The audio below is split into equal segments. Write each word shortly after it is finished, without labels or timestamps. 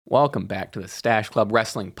Welcome back to the Stash Club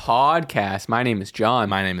Wrestling Podcast. My name is John.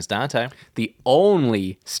 My name is Dante. The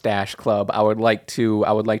only Stash Club. I would like to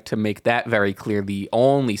make that very clear. The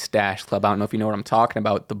only Stash Club. I don't know if you know what I'm talking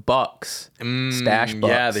about. The Bucks. Stash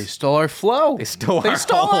Bucks. Yeah, they stole our flow. They stole our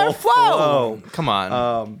flow. Come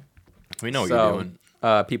on. We know what you're doing.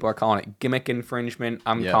 People are calling it gimmick infringement.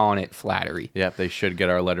 I'm calling it flattery. Yep, they should get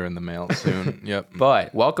our letter in the mail soon. Yep.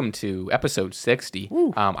 But welcome to episode 60.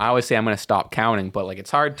 I always say I'm going to stop counting, but like it's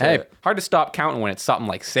hard to stop counting when it's something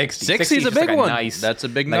like 60. 60 is a big like one. That's a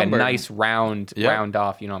big number. A nice round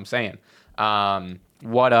off, you know what I'm saying?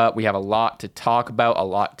 What up? We have a lot to talk about, a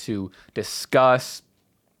lot to discuss.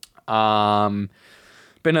 Been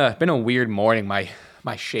a weird morning.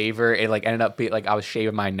 My shaver, it like ended up being like I was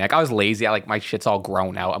shaving my neck. I was lazy. My shit's all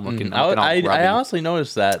grown out. I'm looking all grubby. I honestly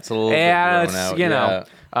noticed that it's a little bit grown out. You know,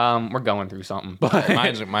 we're going through something. But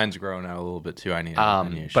mine's grown out a little bit too. I need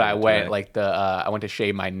but I went I went to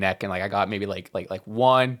shave my neck and like I got maybe like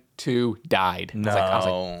 1, 2 died. No, I was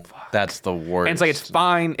like, fuck. That's the worst. And it's like it's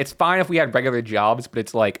fine. It's fine if we had regular jobs, but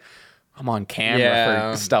it's like I'm on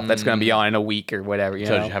camera for stuff that's going to be on in a week or whatever. You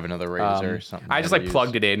know? You have another razor or something. I just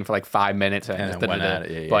plugged it in for like 5 minutes and just went at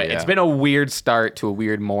it. But it's been a weird start to a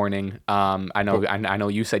weird morning. I know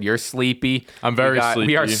you said you're sleepy. I'm very sleepy.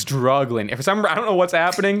 We are struggling. For some reason, I don't know what's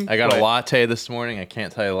happening. I got a latte this morning. I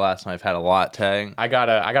can't tell you the last time I've had a latte. I got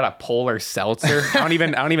a polar seltzer. I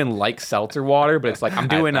don't even like seltzer water, but it's like I'm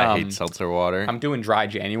doing. I hate seltzer water. I'm doing dry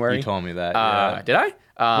January. You told me that. Did I?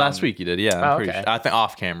 Last week you did, yeah. I'm pretty sure. I think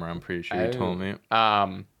off camera, I'm pretty sure you told me.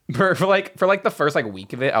 For the first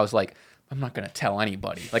week of it, I was like, I'm not gonna tell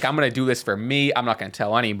anybody. Like I'm gonna do this for me. I'm not gonna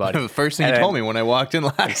tell anybody. The first thing you told me when I walked in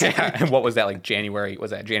last week. And what was that like January?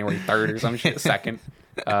 Was that January 3rd or some shit? 2nd?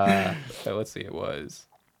 So let's see. It was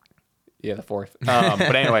the 4th.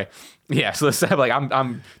 But anyway, yeah. So this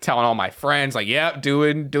I'm telling all my friends like,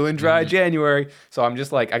 doing dry January. So I'm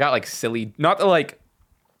just like I got like silly. Not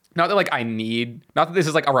that this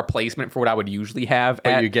is like a replacement for what I would usually have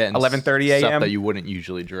at 11:30 a.m. Stuff that you wouldn't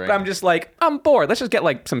usually drink. But I'm just like, I'm bored. Let's just get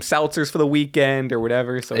like some seltzers for the weekend or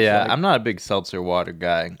whatever. So yeah, I'm not a big seltzer water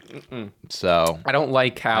guy. So I don't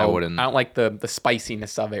like the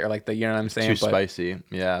spiciness of it or like the, you know what I'm saying? Too spicy.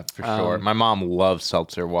 Yeah, for sure. My mom loves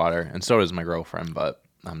seltzer water and so does my girlfriend, but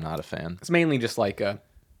I'm not a fan. It's mainly just like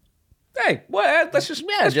hey, what? Let's just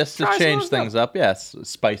to change things up. Yes,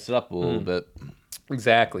 spice it up a little bit.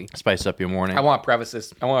 Exactly. Spice up your morning. I want to preface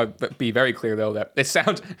this. I want to be very clear, though, that it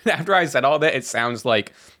sounds, after I said all that, it sounds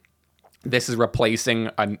like this is replacing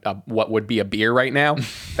what would be a beer right now.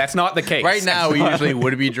 That's not the case. Right now, we usually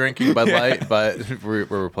would be drinking Bud Light, but we're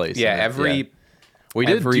replacing it. We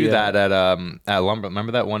did do that at Lumber.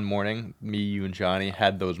 Remember that one morning, me, you, and Johnny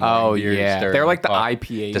had those morning beers? Yeah. They were like the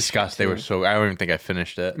IPA. Disgusting. They were so... I don't even think I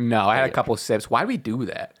finished it. No, I had a couple of sips. Why did we do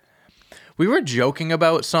that? We were joking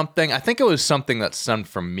about something. I think it was something that stemmed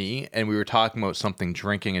from me, and we were talking about something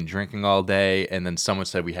drinking all day, and then someone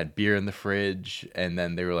said we had beer in the fridge, and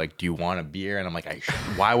then they were like, do you want a beer? And I'm like,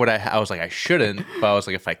 why would I? I was like, I shouldn't, but I was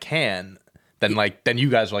like, if I can, then you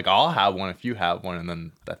guys were like, I'll have one if you have one, and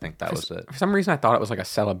then I think that was it. For some reason, I thought it was like a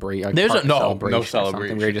celebration. There's no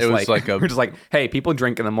celebration. We're just like, hey, people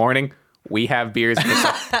drink in the morning. We have beers.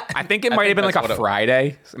 I think it might have been like a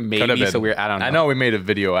Friday, maybe. So I don't know. I know we made a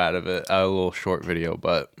video out of it, a little short video,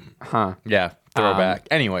 but yeah, throwback.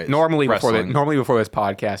 Anyway, normally before this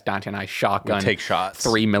podcast, Dante and I shotgun take shots,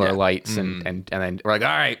 3 Miller Lights, and then we're like, all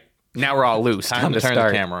right, now we're all loose. Time to turn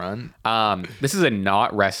the camera on. This is a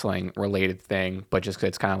not wrestling related thing, but just 'cause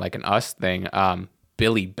it's kind of like an us thing.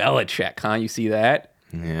 Billy Belichick, huh? You see that?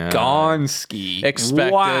 Yeah. Gonski.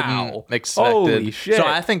 Expected. Wow. Holy shit. So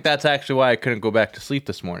I think that's actually why I couldn't go back to sleep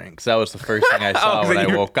this morning, because that was the first thing I saw when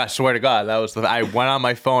I woke. I swear to God, that was I went on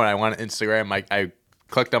my phone. I went on Instagram. I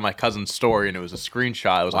clicked on my cousin's story, and it was a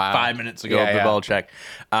screenshot. It was like 5 minutes ago of the Belichick.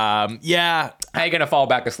 How are you going to fall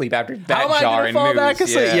back asleep after that jarring news? How am I going to fall back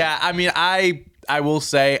asleep? Yeah, I mean, I will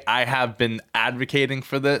say I have been advocating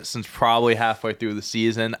for this since probably halfway through the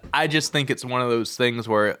season. I just think it's one of those things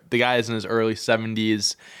where the guy is in his early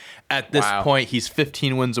 70s. At this point, he's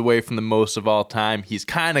 15 wins away from the most of all time. He's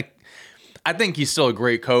I think he's still a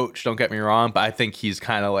great coach, don't get me wrong, but I think he's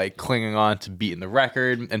kind of like clinging on to beating the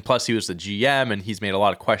record. And plus, he was the GM, and he's made a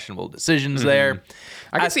lot of questionable decisions there.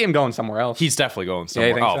 I can see him going somewhere else. He's definitely going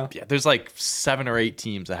somewhere. Yeah, there's like 7 or 8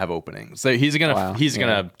 teams that have openings. So he's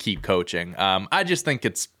gonna keep coaching. I just think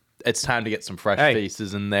it's time to get some fresh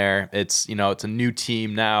faces in there. It's a new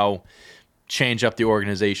team now. change up the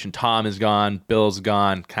organization. Tom is gone, Bill's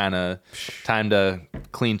gone. Kind of time to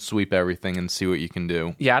clean sweep everything and see what you can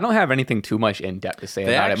do. Yeah, I don't have anything too much in depth to say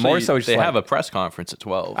about it. More so, just they like, have a press conference at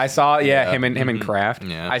 12. I saw, him and Kraft.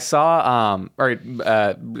 Yeah. I saw,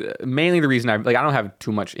 mainly the reason I don't have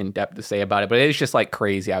too much in depth to say about it, but it's just like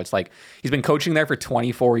crazy how it's like he's been coaching there for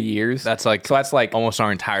 24 years. That's like almost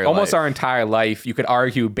our entire life. You could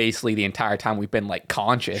argue basically the entire time we've been like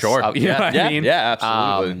conscious. Sure. You know what I mean? Yeah,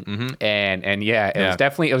 absolutely. And it was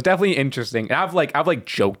definitely interesting. And I've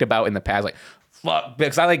joked about in the past like, fuck,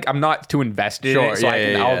 because I'm not too invested in it, so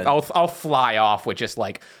I'll fly off with just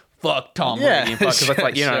like, fuck Tom Brady, because it's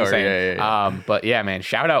like, you know what I'm saying. But yeah, man,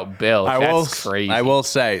 shout out Bill. That's crazy. I will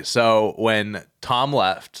say, so when Tom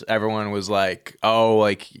left, everyone was like, oh,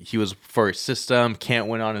 like he was for a system, can't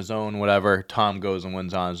win on his own, whatever. Tom goes and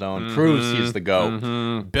wins on his own, proves he's the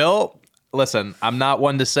GOAT. Bill, listen, I'm not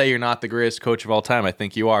one to say you're not the greatest coach of all time. I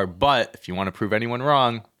think you are, but if you want to prove anyone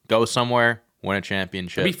wrong, go somewhere, win a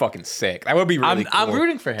championship. That'd be fucking sick. That would be really cool. I'm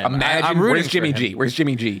rooting for him. Imagine, where's Jimmy G? Where's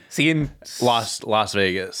Jimmy G? See in Las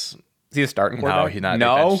Vegas. Is he a starting quarterback? No, he's not.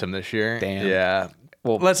 No, they benched him this year. Damn. Yeah.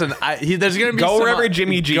 Well, listen, there's gonna be go wherever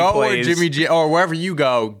Jimmy G plays. Where Jimmy G, or wherever you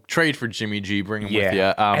go, trade for Jimmy G, bring him with you.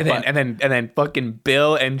 And then fucking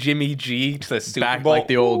Bill and Jimmy G to the Super Bowl, like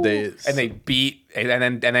the old days, and they beat, and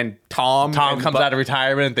then Tom comes out of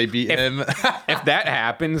retirement, they beat him. If that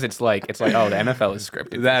happens, it's like oh, the NFL is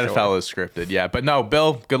scripted. The NFL is scripted, yeah. But no,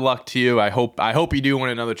 Bill, good luck to you. I hope you do win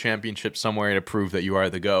another championship somewhere to prove that you are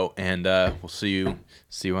the GOAT, and we'll see you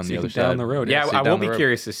on the other side down the road. Yeah, I will be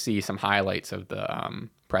curious to see some highlights of the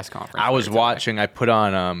press conference. I was watching. I put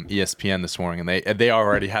on ESPN this morning, and they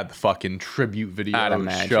already had the fucking tribute video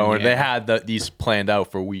showing. Yeah. They had these planned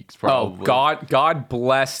out for weeks. Probably. Oh, God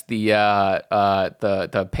bless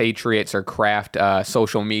the Patriots or Kraft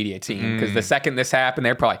social media team, because the second this happened,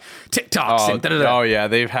 they're probably TikToks. Oh yeah,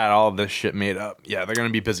 they've had all this shit made up. Yeah, they're gonna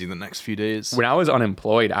be busy the next few days. When I was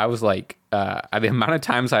unemployed, I was like, the amount of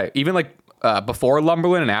times before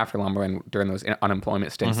Lumberland and after Lumberland during those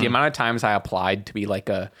unemployment stints, the amount of times I applied to be like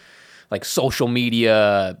a social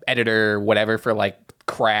media editor, whatever, for like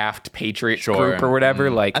Kraft Patriot group or whatever.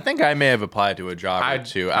 Like, I think I may have applied to a job or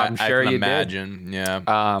two. I'm sure I can you imagine. Did. Yeah.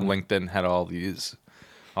 LinkedIn had all these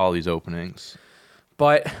openings.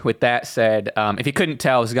 But with that said, if you couldn't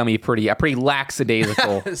tell, it's gonna be a pretty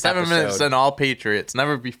lackadaisical 7 minutes and all Patriots.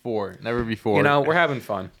 Never before. You know, we're having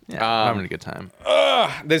fun. Yeah, we're having a good time.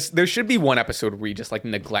 There should be one episode where we just like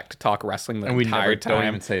neglect to talk wrestling the entire time. Don't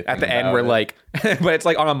even say a thing at the end, we're like, but it's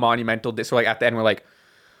like on a monumental day. So like at the end, we're like,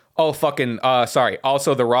 oh fucking, sorry.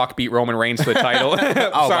 Also, The Rock beat Roman Reigns for the title.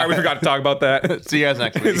 Sorry, we forgot to talk about that. See you guys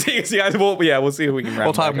next week. see you guys. We'll see if we can.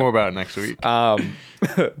 We'll talk more about it next week.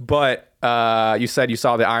 But you said you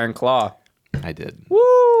saw the Iron Claw. I did. Woo!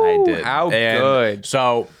 I did. How good.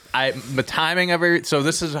 So the timing of it. So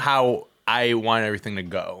this is how I want everything to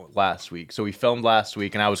go last week. So we filmed last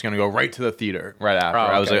week, and I was going to go right to the theater right after.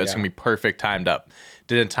 I was like, it's going to be perfect timed up.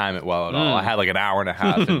 Didn't time it well at all. I had like an hour and a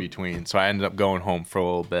half in between, so I ended up going home for a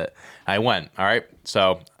little bit. I went. All right.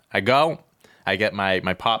 So I go. I get my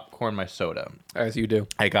popcorn, my soda. As you do.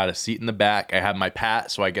 I got a seat in the back. I have my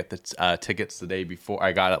pat, so I get the tickets the day before.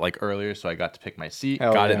 I got it like earlier, so I got to pick my seat.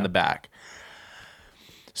 Got it in the back.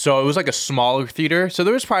 So it was like a smaller theater. So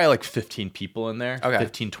there was probably like 15 people in there. Okay.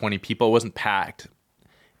 15, 20 people. It wasn't packed.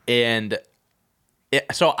 And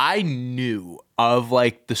so I knew of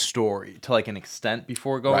like the story to like an extent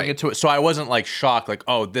before going into it. So I wasn't like shocked, like,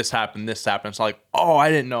 oh, this happened. It's like, oh, I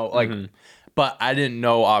didn't know. Like, but I didn't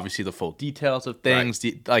know obviously the full details of things,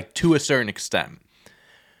 like to a certain extent.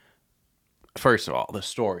 First of all, the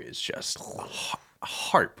story is just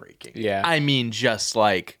heartbreaking. Yeah. I mean, just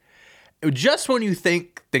when you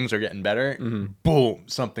think things are getting better, boom,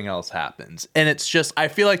 something else happens. And it's just, I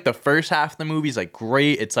feel like the first half of the movie is like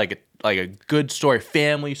great. It's like a good story,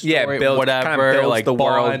 family story, whatever. Kind of like the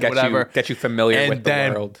world, get you familiar with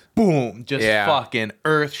the world. Boom, just fucking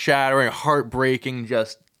earth shattering, heartbreaking,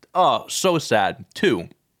 just so sad. 2,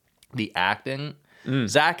 the acting.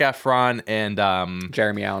 Zac Efron and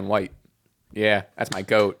Jeremy Allen White. Yeah, that's my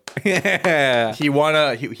goat. He won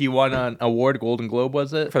an award, Golden Globe,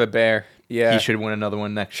 was it? For The Bear. Yeah. He should win another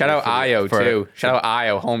one next year. Shout out Io, too. Shout out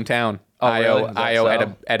Io, hometown. Io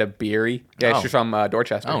Edabiri. Yeah, she's from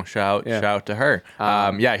Dorchester. Oh, shout out to her.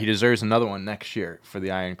 He deserves another one next year for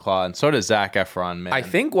the Iron Claw, and so does Zac Efron, man. I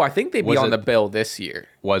think they'd be on the bill this year.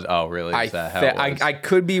 Really? Is that how it was? I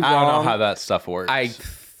could be wrong. I don't know how that stuff works. I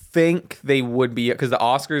think they would be, because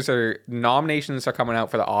the nominations are coming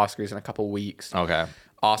out for the Oscars in a couple weeks. Okay.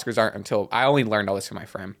 Oscars aren't until, I only learned all this from my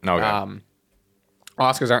friend. Okay.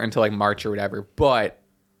 Oscars aren't until like March or whatever, but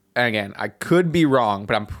and again, I could be wrong,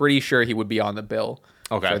 but I'm pretty sure he would be on the bill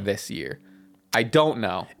for this year. I don't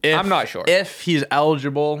know. I'm not sure. If he's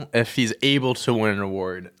eligible, if he's able to win an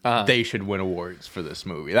award, they should win awards for this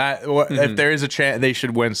movie. If there is a chance, they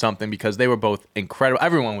should win something because they were both incredible.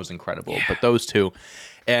 Everyone was incredible, but those two.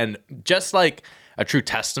 And just like a true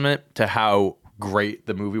testament to how great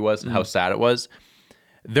the movie was and how sad it was,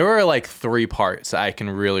 there were like 3 parts I can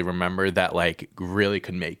really remember that like really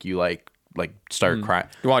could make you like start crying.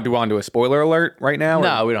 Do you want to do a spoiler alert right now?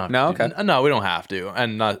 No, we don't have to. Okay. No, we don't have to.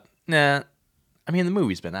 And I mean, the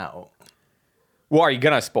movie's been out. Well, are you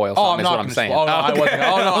gonna spoil something? I'm not what I'm saying. Oh, no, I wasn't.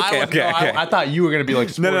 Oh, no, okay. I thought you were gonna be like,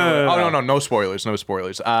 spoiler. No. No spoilers. No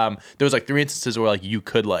spoilers. There was like 3 instances where like you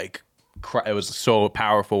could like cry. It was so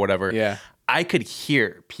powerful, whatever. Yeah. I could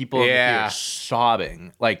hear people in the theater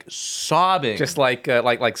sobbing. Just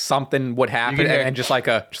like something would happen, and just like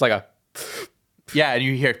a. Yeah, and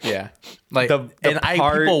you hear like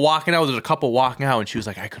people walking out. There's a couple walking out, and she was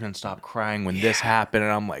like, "I couldn't stop crying when this happened,"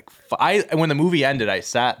 and I'm like, when the movie ended, I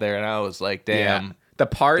sat there and I was like, "Damn." Yeah. The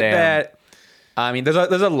part that, I mean, there's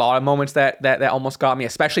a lot of moments that almost got me,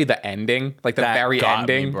 especially the ending, like the very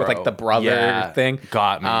ending with like the brother thing.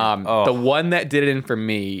 Got me. The one that did it in for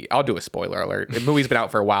me, I'll do a spoiler alert. The movie's been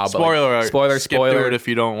out for a while, spoiler but like, skip through it if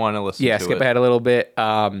you don't want to listen. Yeah, skip ahead a little bit.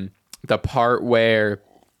 The part where.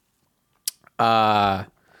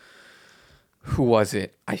 Who was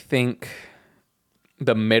it? I think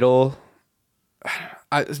the middle.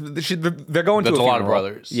 They're going to a funeral. There's a lot of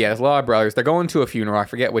brothers. Yeah, there's a lot of brothers. They're going to a funeral. I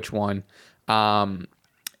forget which one. And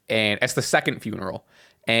it's the second funeral.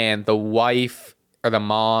 And the wife or the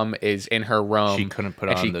mom is in her room. She couldn't put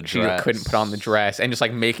on the dress. She couldn't put on the dress. And just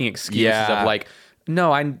like making excuses of like,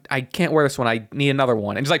 no, I can't wear this one. I need another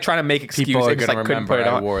one. And just like trying to make excuses. People are just, gonna like, remember couldn't put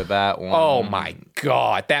it I on. wore that one. Oh my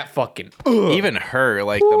God, that fucking even her,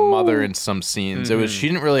 like the mother in some scenes, it was she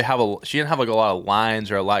didn't have like a lot of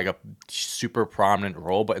lines or like a super prominent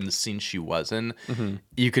role, but in the scenes she was in,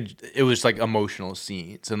 it was like emotional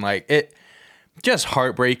scenes and like it. Just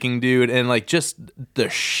heartbreaking, dude, and like just the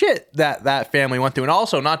shit that family went through, and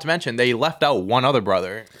also not to mention they left out one other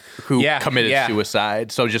brother who committed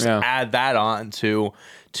suicide. So just add that on to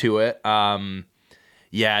it.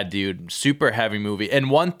 Yeah, dude, super heavy movie. And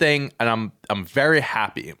one thing, and I'm very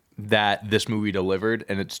happy that this movie delivered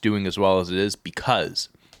and it's doing as well as it is because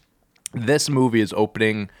this movie is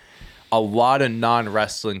opening a lot of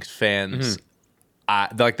non-wrestling fans.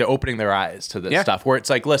 They're opening their eyes to this stuff where it's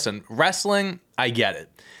like, listen, wrestling, I get it.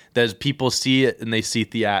 There's people see it and they see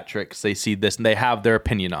theatrics, they see this and they have their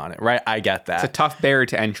opinion on it, right? I get that. It's a tough barrier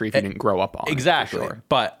to entry if you didn't grow up on it. Exactly. Sure.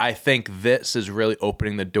 But I think this is really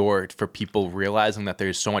opening the door for people realizing that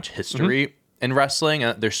there's so much history in wrestling,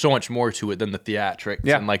 and there's so much more to it than the theatrics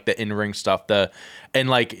and like the in-ring stuff. And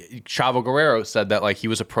like Chavo Guerrero said that like he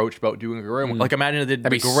was approached about doing a Guerrero. Like imagine the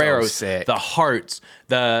Guerreros, so the Harts,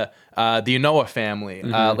 the Unoa family,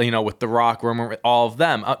 with The Rock, Roman, all of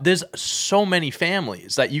them. There's so many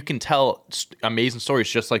families that you can tell amazing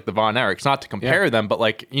stories, just like the Von Erichs. Not to compare them, but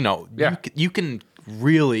like you can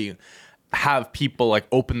really have people like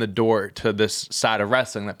open the door to this side of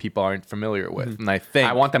wrestling that people aren't familiar with. And I think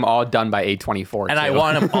I want them all done by A24. And I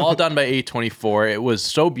want them all done by A24. It was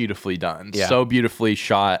so beautifully done, so beautifully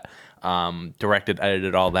shot, directed,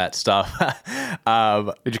 edited, all that stuff.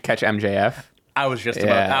 Did you catch MJF? I was just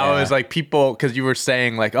about. I was like people because you were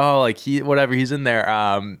saying like, oh, like he's in there.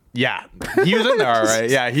 Yeah, he was in there. All right.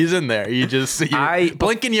 Yeah, he's in there. You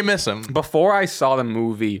blink and you miss him. Before I saw the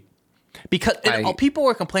movie. Because people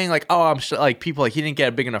were complaining like, oh, people like he didn't get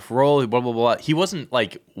a big enough role, blah blah blah. He wasn't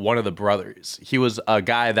like one of the brothers. He was a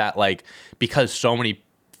guy that like because so many.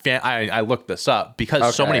 I looked this up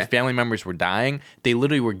because so many family members were dying. They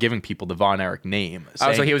literally were giving people the Von Erich name.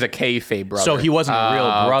 So he was a kayfabe brother. So he wasn't a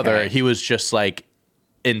real brother. Okay. He was just like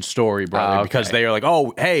in story brother because they were like,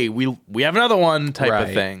 oh, hey, we have another one type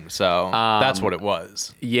of thing. So that's what it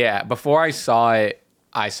was. Yeah. Before I saw it,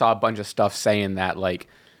 I saw a bunch of stuff saying that like.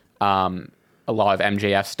 A lot of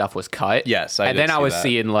MJF stuff was cut. Yes, and then I was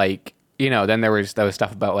seeing like, then there was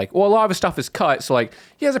stuff about like, well, a lot of his stuff is cut, so like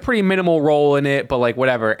he has a pretty minimal role in it, but like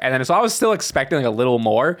whatever. And then so I was still expecting like a little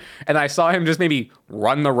more, and I saw him just maybe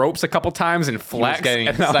run the ropes a couple times and flex. He was getting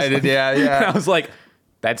excited, And I was like,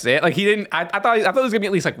 that's it. Like he didn't. I thought it was gonna be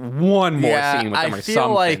at least like one more scene with him or something. I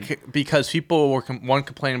feel like because people were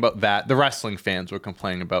complaining about that, the wrestling fans were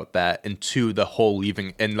complaining about that, and two, the whole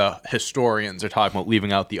leaving, and the historians are talking about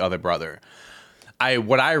leaving out the other brother.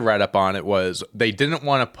 What I read up on it was they didn't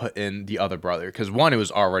want to put in the other brother because one, it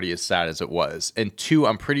was already as sad as it was, and two,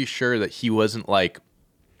 I'm pretty sure that he wasn't like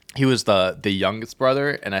he was the youngest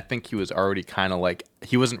brother, and I think he was already kind of like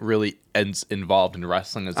he wasn't really as involved in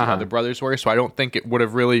wrestling as the other brothers were, so I don't think it would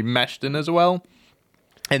have really meshed in as well.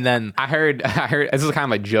 And then I heard this is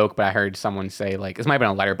kind of a joke, but I heard someone say like this might have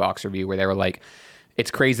been a Letterboxd review where they were like, it's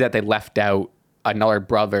crazy that they left out another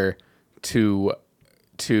brother to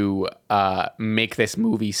make this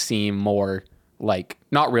movie seem more like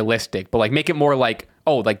not realistic, but like make it more like,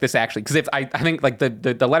 oh, like this actually, because if I think like the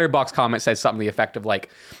Letterboxd comment says something to the effect of like,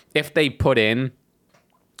 if they put in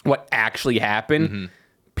what actually happened,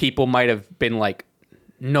 people might have been like,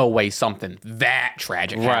 no way something that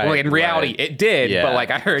tragic happened. Like, in reality, it did, but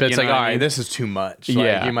like I heard, it's like, all right, this is too much.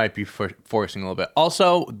 Like, you might be forcing a little bit.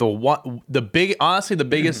 Also, the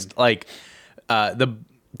biggest like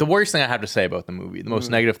the worst thing I have to say about the movie, the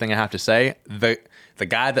most negative thing I have to say, the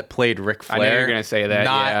guy that played Ric Flair. I knew you were gonna say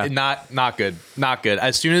that. Not good.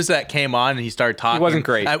 As soon as that came on and he started talking, he wasn't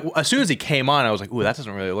great. As soon as he came on, I was like, ooh, that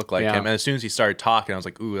doesn't really look like him. And as soon as he started talking, I was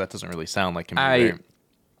like, ooh, that doesn't really sound like him either.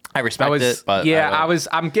 I respect it, but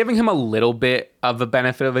I'm giving him a little bit of a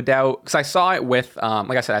benefit of a doubt because I saw it with,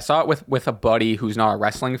 like I said, I saw it with a buddy who's not a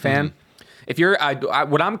wrestling fan. If you're,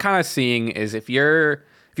 what I'm kind of seeing is if you're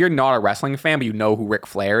not a wrestling fan but you know who Ric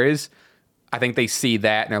Flair is, I think they see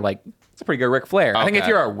that and they're like, it's a pretty good Ric Flair. I think if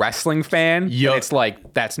you're a wrestling fan, it's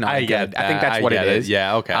like that's not good. I think that's what it is.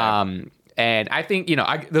 Yeah, okay. And I think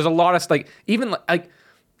there's a lot of like even like.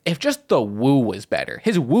 If just the woo was better,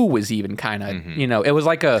 his woo was even kind of, it was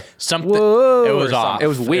like a something. It was off. It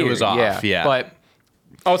was weird. It was off. Yeah. But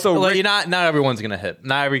also, not everyone's gonna hit.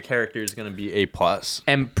 Not every character is gonna be A+.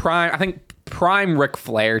 And I think Prime Ric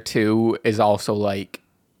Flair too is also like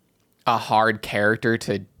a hard character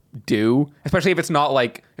to do, especially if it's not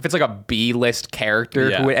like it's like a B-list character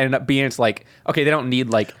who would end up being. It's like, okay, they don't need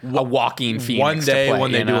like a Walking Phoenix. One day to play,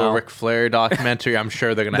 when they do a Ric Flair documentary, I'm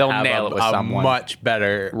sure they're gonna have nail it with a much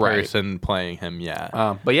better person playing him.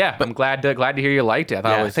 But I'm glad to hear you liked it.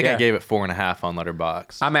 I think I gave it 4.5 on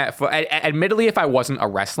Letterboxd. I'm at 4. Admittedly, if I wasn't a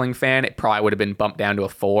wrestling fan, it probably would have been bumped down to a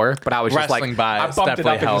 4. But I was just like, I bumped it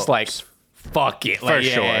up and just like, fuck it, like, for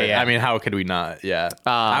sure. I mean, how could we not?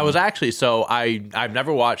 I was actually I've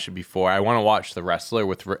never watched it before. I want to watch The Wrestler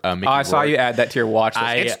with Mickey I saw you add that to your watch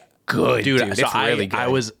list. It's good, dude. So it's really good. I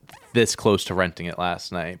was this close to renting it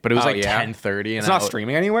last night, but it was 10:30. It's not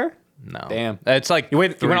streaming anywhere. No, damn. It's like you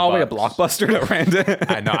went all the way to Blockbuster to rent it.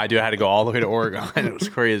 I know. I had to go all the way to Oregon. It was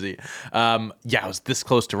crazy. I was this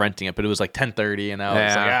close to renting it, but it was like 10:30, and I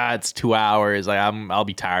was like, it's 2 hours. Like I'll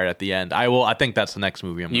be tired at the end. I think that's the next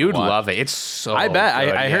movie I'm gonna watch. Love it. It's so. I bet.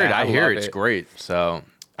 Good. I hear it's great. So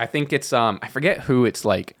I think it's I forget who it's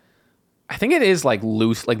like. I think it is like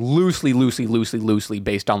loosely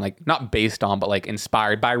based on like not based on but like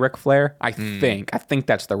inspired by Ric Flair. I think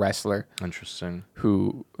that's The Wrestler. Interesting.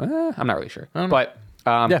 Who I'm not really sure, but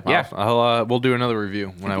we'll do another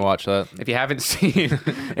review when I watch that. If you haven't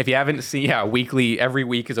seen, weekly every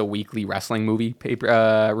week is a weekly wrestling movie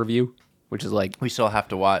paper review, which is like we still have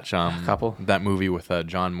to watch a couple that movie with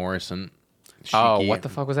John Morrison. Sheiky, what the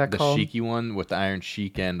fuck was that called? The Sheiky one with the Iron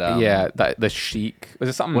Sheik and the Sheik. Was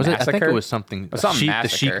it something? I think it was something. The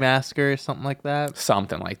Sheik Massacre or something like that.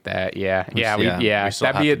 Something like that. Yeah. We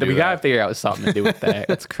gotta figure out something to do with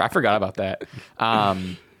that. I forgot about that. Where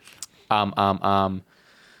are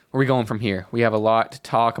we going from here? We have a lot to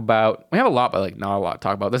talk about. We have a lot, but like not a lot to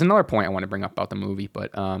talk about. There's another point I want to bring up about the movie,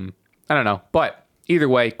 but I don't know. But either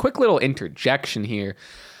way, quick little interjection here.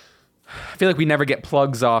 I feel like we never get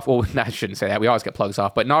plugs off. Well, I shouldn't say that. We always get plugs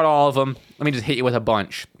off, but not all of them. Let me just hit you with a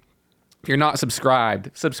bunch. If you're not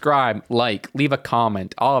subscribed, subscribe, like, leave a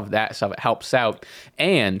comment, all of that stuff. It helps out.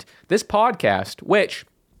 And this podcast, which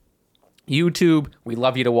YouTube, we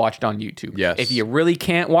love you to watch it on YouTube. Yes. If you really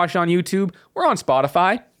can't watch it on YouTube, we're on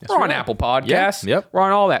Spotify. We're on Apple Podcasts. Yep. We're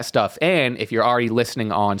on all that stuff. And if you're already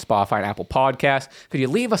listening on Spotify and Apple Podcasts, could you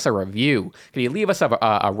leave us a review? Could you leave us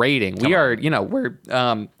a rating?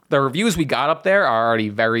 The reviews we got up there are already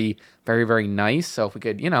very, very, very nice. So if we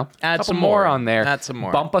could, add some more on there. Add some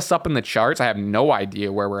more. Bump us up in the charts. I have no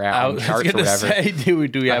idea where we're at on the charts or whatever. Say, do we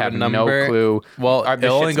have a number? No clue. Well,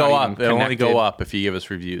 it'll only go up. It'll only go up if you give us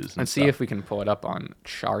reviews. Let's see if we can pull it up on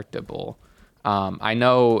Chartable. I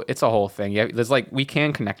know it's a whole thing. There's we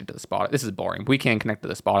can connect it to the Spotify. This is boring. We can connect to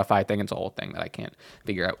the Spotify thing. It's a whole thing that I can't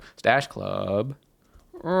figure out. Stash Club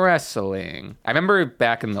Wrestling. I remember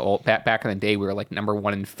back in the day we were like number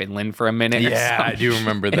 1 in Finland for a minute. Yeah, I do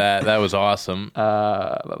remember that. That was awesome.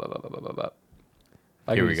 Here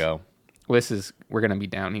we go. We're gonna be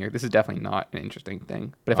down here. This is definitely not an interesting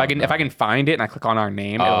thing. But if I can find it and I click on our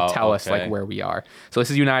name, it'll tell us like where we are. So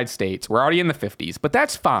this is United States. We're already in the 50s, but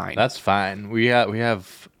that's fine. That's fine. We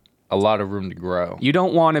have a lot of room to grow. You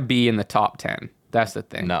don't want to be in the top 10. That's the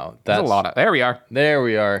thing. No, that's a lot of. There we are. There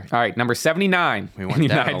we are. All right, number 79 we went in the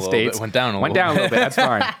down United a States. Bit. Went down a little bit. That's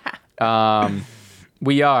fine.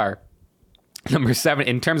 We are number 7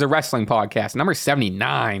 in terms of wrestling podcast. Number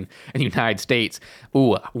 79 in the United States.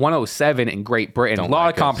 Ooh, 107 in Great Britain. A lot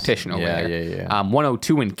of competition over there. Yeah.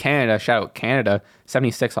 102 in Canada. Shout out Canada.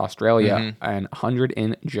 76 Australia, and 100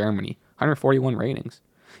 in Germany. 141 ratings.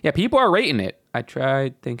 Yeah, people are rating it. I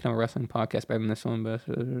tried thinking of a wrestling podcast better than this one, but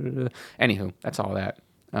anywho, that's all that.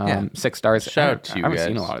 6 stars. Shout out to you guys. I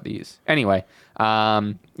haven't seen a lot of these. Anyway,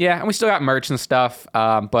 and we still got merch and stuff,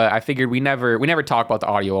 but I figured we never talk about the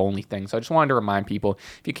audio only thing, so I just wanted to remind people,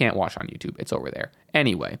 if you can't watch on YouTube, it's over there.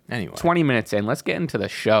 Anyway, 20 minutes in, let's get into the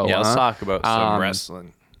show. Yeah, let's talk about some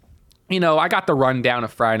wrestling. I got the rundown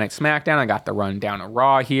of Friday Night SmackDown. I got the rundown of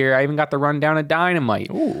Raw here. I even got the rundown of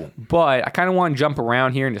Dynamite. Ooh. But I kind of want to jump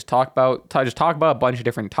around here and just talk about a bunch of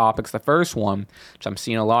different topics. The first one, which I'm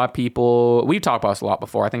seeing a lot of people, we've talked about this a lot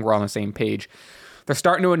before. I think we're on the same page. They're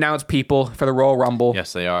starting to announce people for the Royal Rumble.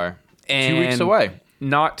 Yes, they are. And 2 weeks away.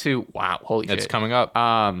 Holy shit. It's coming up.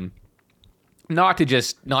 Not to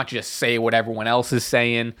just say what everyone else is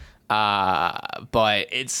saying, but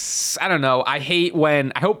it's, I don't know. I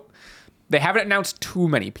hope they haven't announced too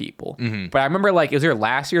many people, but I remember is there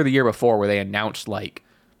last year or the year before where they announced I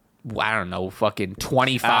don't know, fucking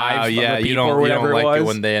 25 of the people you don't like it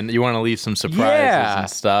when you want to leave some surprises and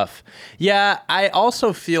stuff. Yeah, I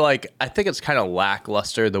also feel I think it's kind of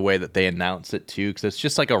lackluster the way that they announce it too, because it's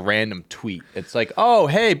just a random tweet. It's oh,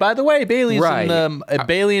 hey, by the way, Bailey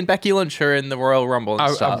and Becky Lynch are in the Royal Rumble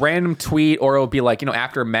and stuff. A random tweet, or it'll be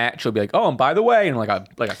after a match, it'll be oh, and by the way, and a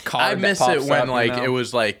card. I miss it when it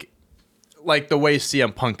was the way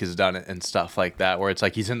CM Punk has done it and stuff like that, where it's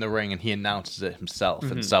he's in the ring and he announces it himself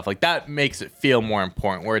and stuff that makes it feel more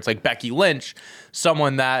important. Where it's Becky Lynch,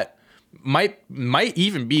 someone that might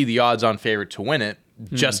even be the odds-on favorite to win it,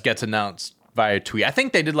 just gets announced via tweet. I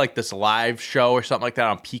think they did this live show or something like that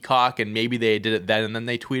on Peacock, and maybe they did it then and then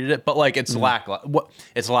they tweeted it. But it's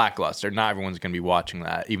it's lackluster. Not everyone's gonna be watching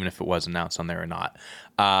that, even if it was announced on there or not.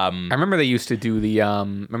 I remember they used to do the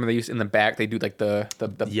in the back they do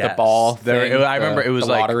the ball thing. I remember it was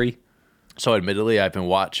the lottery. So admittedly, I've been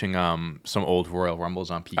watching some old Royal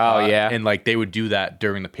Rumbles on Peacock. Oh yeah, and they would do that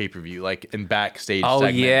during the pay-per-view, in backstage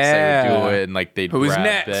segments. They would do it, and they'd who's grab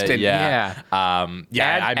next? it. And I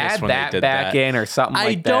miss when they did back that. in or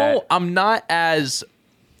something that. I'm not as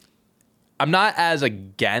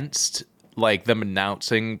against them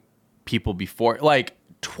announcing people before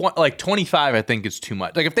 25, I think is too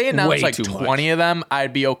much. If they announce 20 of them,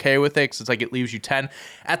 I'd be okay with it, because it's it leaves you 10.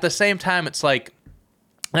 At the same time, it's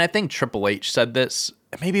and I think Triple H said this,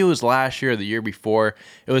 maybe it was last year or the year before,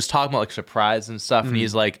 it was talking about surprise and stuff, and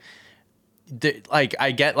he's I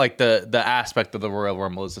get the aspect of the Royal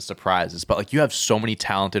Rumble is the surprises, but you have so many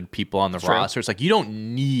talented people on the roster. It's you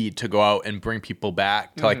don't need to go out and bring people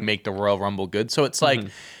back to make the Royal Rumble good. So it's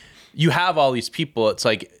you have all these people. It's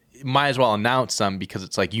might as well announce them, because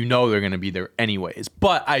it's they're going to be there anyways.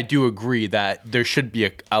 But I do agree that there should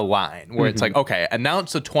be a line where it's okay,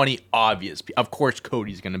 announce the 20 obvious. Of course,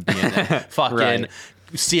 Cody's going to be in it. Fucking right.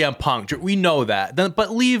 CM Punk, we know that.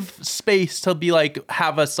 But leave space to be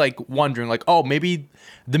have us wondering oh, maybe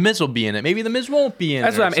the Miz will be in it. Maybe the Miz won't be in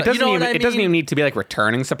it. That's what I mean. It doesn't even need to be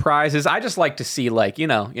returning surprises. I just like to see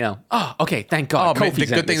oh, okay, thank God. Oh, the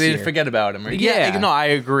good thing they didn't forget about him. Right? Yeah. No, I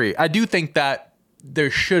agree. I do think that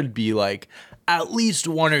there should be at least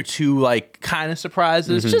 1 or 2 kind of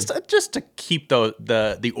surprises, just to keep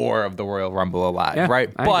the aura of the Royal Rumble alive,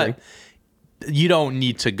 right? I agree. You don't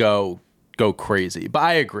need to go crazy. But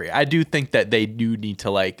I agree. I do think that they do need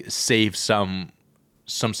to save some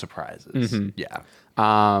surprises. Yeah.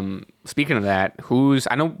 Speaking of that,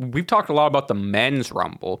 I know we've talked a lot about the men's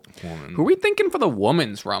Rumble. Who are we thinking for the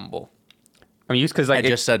women's Rumble? I mean, because I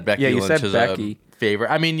just said Becky Lynch is a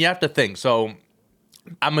favorite. I mean, you have to think. So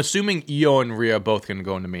I'm assuming Io and Rhea are both going to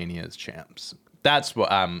go into Mania as champs. That's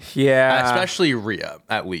what especially Rhea,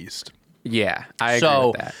 at least. Yeah, I agree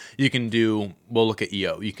with that. You can we'll look at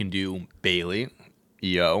Io. You can do Bailey,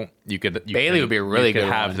 Io. Bailey would be a really good one.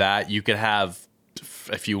 You could have one. that. You could have,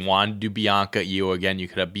 if you want to do Bianca, Io again, you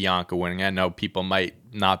could have Bianca winning. I know people might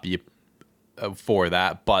not be for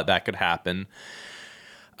that, but that could happen.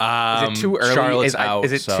 Is it too early? Charlotte's out.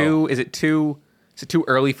 Is it too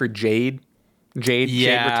early for Jade? Jade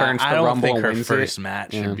returns to I don't Rumble think and her wins first it.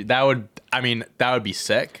 match should be. That would. I mean, that would be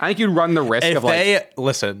sick. I think you'd run the risk of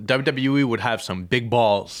listen, WWE would have some big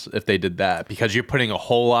balls if they did that because you're putting a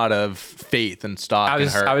whole lot of faith and stock in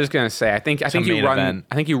her. I was gonna say, I think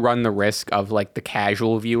you run the risk of like the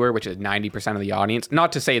casual viewer, which is 90% of the audience.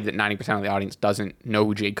 Not to say that 90% of the audience doesn't know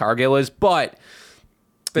who Jade Cargill is, but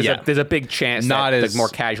there's a big chance that the more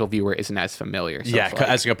casual viewer isn't as familiar. So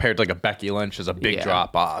as compared to like a Becky Lynch is a big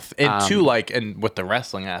drop off. And and with the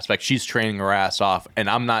wrestling aspect, she's training her ass off. And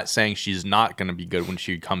I'm not saying she's not going to be good when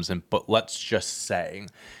she comes in, but let's just say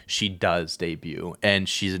she does debut and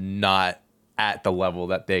she's not at the level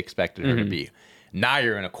that they expected her to be. Now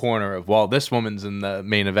you're in a corner of, well, this woman's in the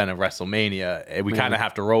main event of WrestleMania. And we kind of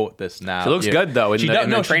have to roll with this now. She looks good though in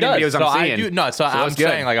the training videos I'm seeing. I'm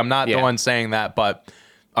saying like I'm not the one saying that, but.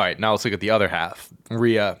 All right, now let's look at the other half.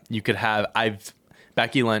 Rhea, you could have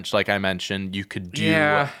Becky Lynch, like I mentioned. You could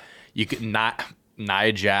do you could not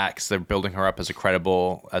Nia Jax. They're building her up as a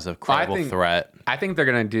credible threat. I think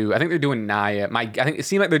they're doing Nia. It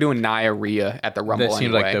seems like they're doing Nia Rhea at the Rumble. It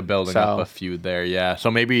seems like they're building up a feud there. Yeah, so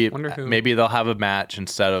maybe they'll have a match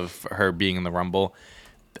instead of her being in the Rumble.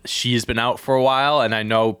 She's been out for a while, and I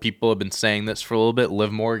know people have been saying this for a little bit.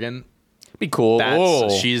 Liv Morgan. Be cool.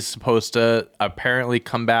 She's supposed to apparently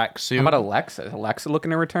come back soon. How about Alexa? Is Alexa looking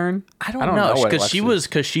to return? I don't know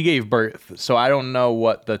because she gave birth, so I don't know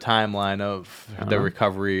what the timeline of the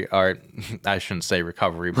recovery are. I shouldn't say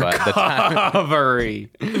recovery, but the recovery.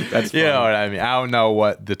 That's funny. You know what I mean. I don't know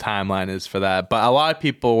what the timeline is for that, but a lot of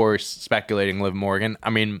people were speculating Liv Morgan. I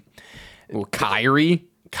mean, Kyrie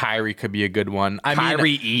could be a good one. Io.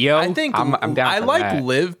 I think I'm down. I like that.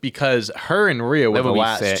 Liv because her and Rhea were the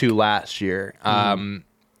last two last year.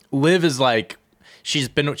 Liv is like she's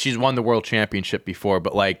won the world championship before,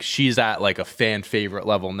 but like she's at like a fan favorite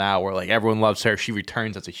level now where like everyone loves her. She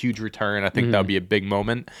returns. That's a huge return. I think that would be a big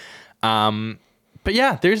moment. But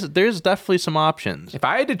yeah, there's definitely some options. If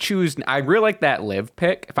I had to choose, I really like that Liv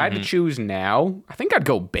pick. If I had to choose now, I think I'd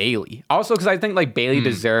go Bayley. Also, because I think like Bayley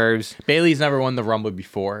deserves. Bayley's never won the Rumble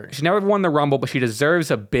before. She's never won the Rumble, but she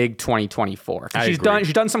deserves a big 2024. She's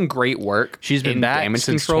done some great work. She's been back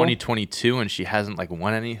since 2022, and she hasn't like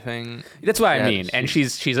won anything. That's what I mean. And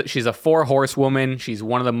she's a 4-horsewoman. She's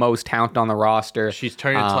one of the most talented on the roster. She's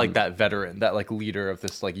turned into like that veteran, that like leader of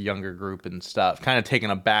this like younger group and stuff. Kind of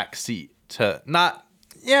taking a back seat.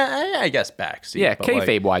 I guess backseat. Yeah,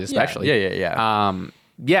 kayfabe wise, especially.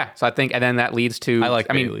 Yeah. So I think, and then that leads to.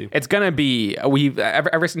 I mean, it's gonna be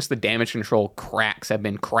ever since the Damage Control cracks have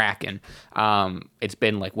been cracking. It's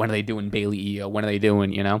been like, when are they doing Bayley Io? When are they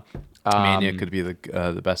doing? Mania could be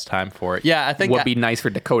the best time for it. Yeah, I think would be nice for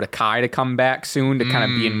Dakota Kai to come back soon to kind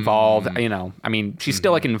of be involved. I mean, she's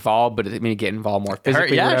still like involved, but maybe get involved more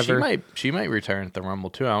physically. She might return at the Rumble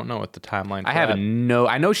too. I don't know what the timeline.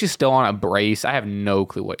 I know she's still on a brace. I have no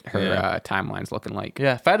clue what her timeline's looking like.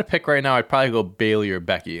 Yeah, if I had to pick right now, I'd probably go Bayley or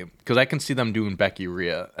Becky because I can see them doing Becky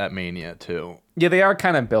Rhea at Mania too. Yeah, they are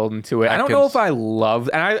kind of building to it. I don't know if I love,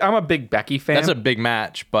 and I'm a big Becky fan. That's a big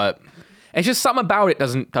match, but. It's just something about it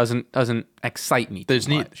doesn't excite me too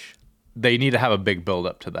much. They need to have a big build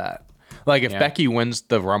up to that. Like if Becky wins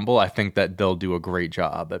the Rumble, I think that they'll do a great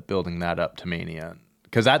job at building that up to Mania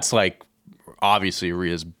because that's like obviously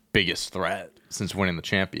Rhea's biggest threat since winning the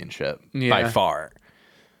championship by far.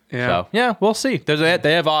 Yeah. So we'll see.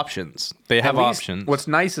 They have options. What's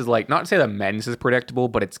nice is like, not to say the men's is predictable,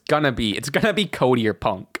 but it's gonna be Cody or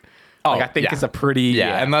Punk. I think it's a pretty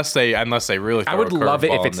unless they really. I would love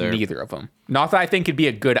it if it's neither of them. Not that I think it'd be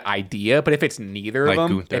a good idea, but if it's neither of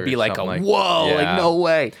them, it'd be like whoa, like no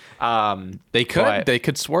way. They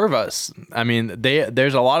could swerve us. I mean,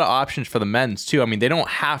 there's a lot of options for the men's too. I mean, they don't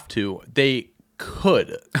have to. They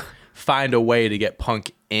could find a way to get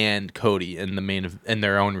Punk and Cody in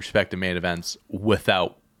their own respective main events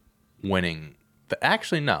without winning.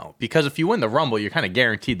 Actually, no, because if you win the Rumble, you're kind of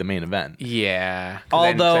guaranteed the main event. Yeah.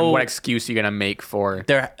 Although, what excuse are you gonna make for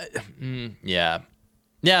there? I don't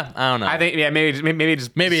know. I think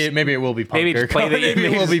maybe it will be Punk. Maybe just play maybe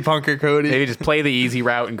it will be Punk or Cody. Maybe just play the easy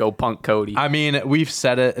route and go Punk Cody. I mean, we've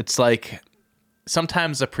said it. It's like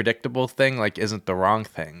sometimes a predictable thing like isn't the wrong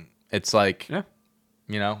thing. It's like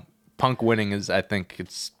Punk winning is. I think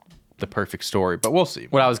it's the perfect story, but we'll see.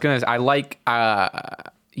 What I was gonna say, I like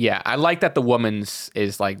that the women's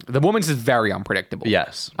is very unpredictable.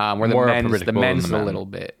 Yes. Where the men's a little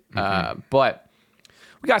bit. But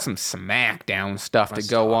we got some SmackDown stuff to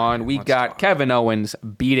go on. We got Kevin Owens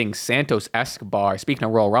beating Santos Escobar. Speaking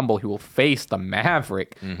of Royal Rumble, he will face the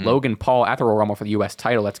Maverick, Logan Paul at the Royal Rumble for the U.S.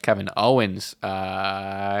 title. That's Kevin Owens.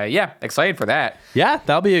 Excited for that. Yeah,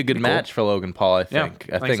 that'll be a good match for Logan Paul, I think.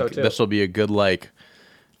 I think so too. This will be a good, like,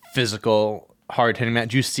 physical hard hitting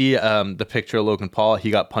match. You see the picture of Logan Paul. He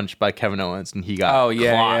got punched by Kevin Owens, and he got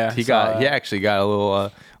clocked. He actually got a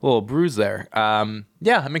little bruise there.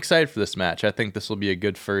 Yeah, I'm excited for this match. I think this will be a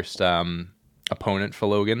good first opponent for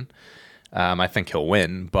Logan. I think he'll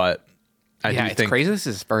win, but I do think it's crazy. This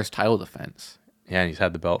is his first title defense. Yeah, and he's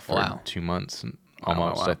had the belt for 2 months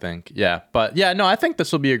almost. I think. Yeah, but yeah, no, I think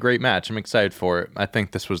this will be a great match. I'm excited for it. I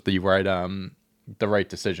think this was the right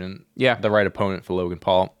decision. Yeah, the right opponent for Logan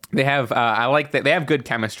Paul. They have I like that they have good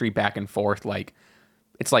chemistry back and forth. Like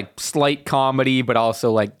it's like slight comedy, but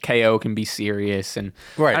also like KO can be serious. And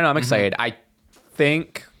I don't know, I'm excited. I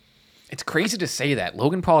think it's crazy to say that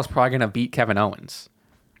Logan Paul is probably gonna beat Kevin Owens.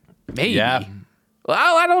 Maybe. Yeah.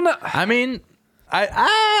 Well, I don't know. I mean,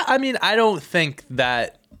 I don't think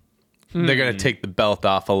that they're gonna take the belt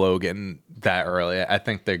off of Logan that early. I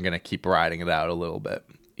think they're gonna keep riding it out a little bit.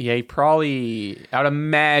 Yeah, I would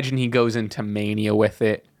imagine he goes into Mania with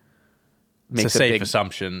it. It's a safe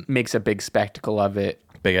assumption. Makes a big spectacle of it.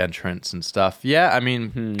 Big entrance and stuff. Yeah, I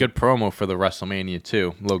mean, good promo for the WrestleMania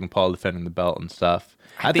too. Logan Paul defending the belt and stuff.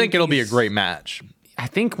 I think it'll be a great match. I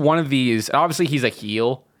think one of these, obviously he's a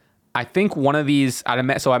heel. I think one of these,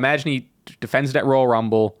 so I imagine he defends it at Royal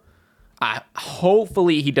Rumble.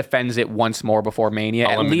 Hopefully he defends it once more before Mania,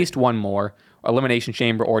 at least one more. Elimination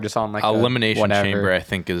Chamber or just on like Elimination Chamber, I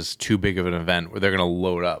think, is too big of an event where they're going to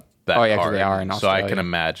load up that card. Because they are in Australia. So I can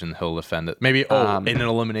imagine he'll defend it. Maybe, in an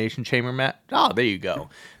Elimination Chamber match? Oh, there you go.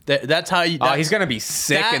 That's how you... he's going to be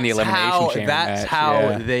sick in the Elimination Chamber That's match.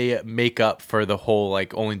 how they make up for the whole,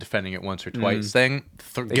 like, only defending it once or twice thing.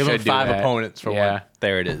 Give him 5 opponents for one.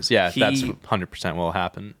 There it is. Yeah, that's 100% will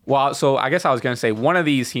happen. Well, so I guess I was going to say, one of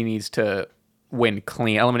these he needs to win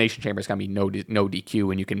clean. Elimination Chamber is going to be no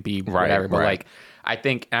DQ and you can be whatever. But, like, I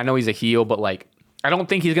know he's a heel, but, like, I don't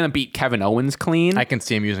think he's going to beat Kevin Owens clean. I can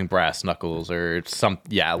see him using brass knuckles or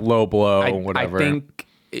low blow or whatever. I think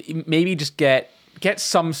maybe just get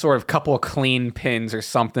some sort of couple of clean pins or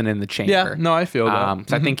something in the chamber. Yeah, no, I feel that.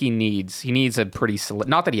 So I think he needs a pretty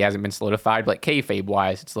not that he hasn't been solidified, but like kayfabe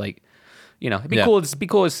wise, it's like, it'd be cool. It'd be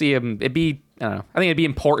cool to see him. I don't know. I think it'd be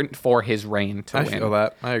important for his reign to win. I feel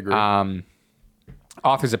that. I agree.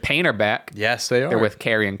 Authors of Pain are back. Yes, they are. They're with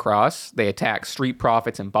Karrion Kross. They attack Street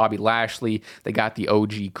Profits and Bobby Lashley. They got the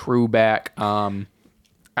OG crew back. Don't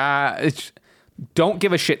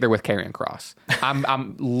give a shit. They're with Karrion Kross.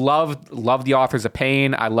 Love the Authors of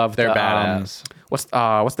Pain. I love they're badass. What's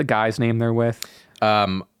the guy's name they're with?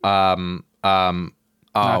 Why can't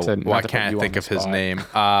I think of his name?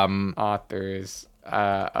 Authors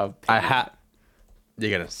of Pain. You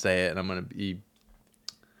gotta say it, and I'm gonna be.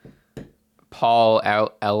 Paul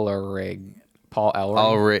Ellering.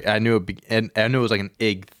 I knew it was like an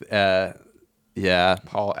egg. Yeah.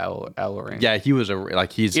 Paul Ellering. Yeah, he was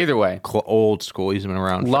he's either way old school. He's been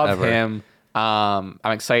around. Love forever. him. I'm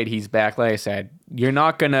excited he's back. Like I said, you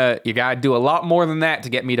gotta do a lot more than that to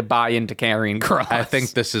get me to buy into Karrion Kross. I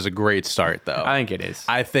think this is a great start, though. I think it is.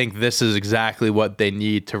 I think this is exactly what they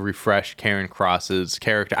need to refresh Karrion Kross's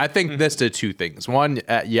character. I think this did 2 things. One,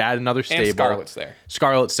 you add another stable. And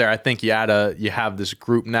Scarlett's there. I think you have this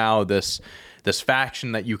group now, this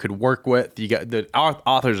faction that you could work with. You got the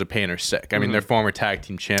Authors of Pain are sick. I mean, they're former tag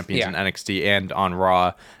team champions in NXT and on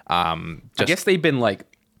Raw. I guess they've been like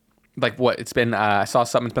what it's been. I saw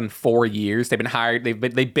something. It's been 4 years. They've been hired.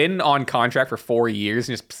 They've been on contract for 4 years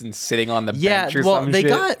and just been sitting on the bench or some shit. They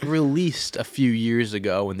got released a few years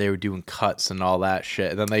ago when they were doing cuts and all that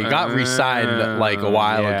shit. And then they got re-signed like a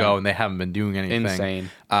while ago, and they haven't been doing anything. Insane.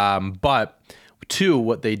 But 2,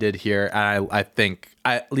 what they did here, and I think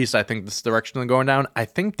this is the direction they're going down. I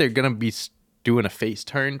think they're gonna be doing a face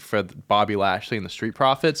turn for Bobby Lashley and the Street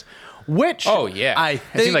Profits, which I think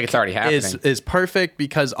it seems like it's already happening. Is perfect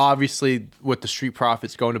because obviously with the Street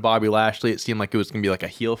Profits going to Bobby Lashley, it seemed like it was gonna be like a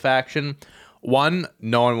heel faction. 1,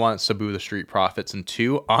 no one wants to boo the Street Profits, and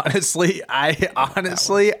 2, honestly, I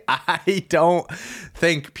don't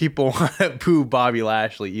think people want to boo Bobby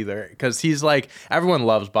Lashley either, because he's like, everyone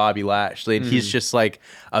loves Bobby Lashley, and he's just like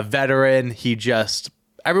a veteran.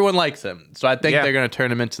 Everyone likes him, so I think they're gonna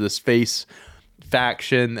turn him into this face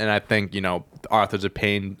faction, and I think Authors of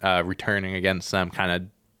Pain returning against them kind of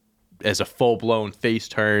as a full-blown face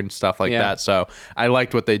turn, stuff like that. So I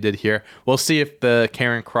liked what they did here. We'll see if the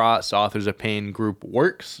Karrion Kross Authors of Pain group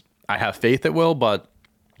works. I have faith it will, but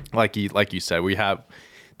like you said,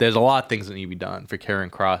 there's a lot of things that need to be done for Karrion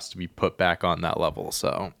Kross to be put back on that level.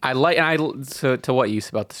 So to what you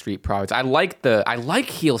said about the Street Profits, I like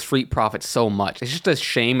heel Street Profits so much. It's just a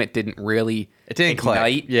shame it didn't click.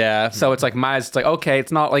 ignite. Yeah. So it's like okay,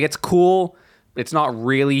 it's not like it's cool, it's not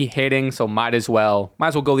really hitting, so might as well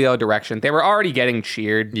go the other direction. They were already getting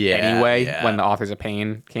cheered anyway when the Authors of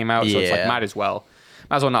Pain came out, so it's like might as well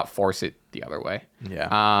not force it the other way. Yeah,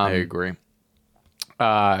 I agree.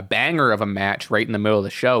 Banger of a match right in the middle of the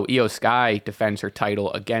show. Io Sky defends her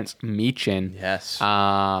title against Michin. Yes.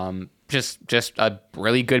 Just a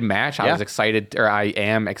really good match. I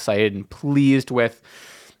am excited and pleased with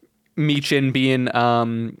Michin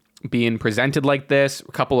being presented like this.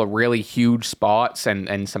 A couple of really huge spots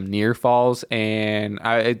and some near falls. And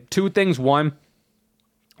two things. One,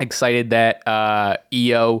 excited that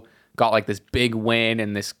Io got like this big win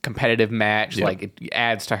in this competitive match. Yep. Like it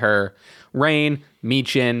adds to her reign.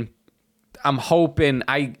 Michin, I'm hoping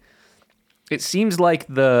it seems like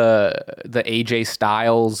the AJ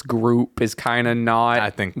Styles group is kind of not.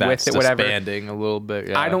 I think that's with it, whatever. Disbanding a little bit.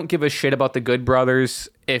 Yeah. I don't give a shit about the Good Brothers.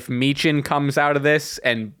 If Michin comes out of this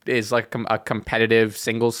and is like a competitive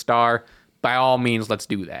single star, by all means, let's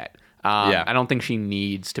do that. I don't think she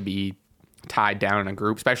needs to be tied down in a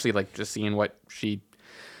group, especially like just seeing what she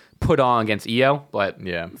put on against Io. But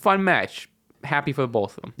fun match. Happy for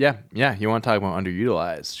both of them. Yeah. You want to talk about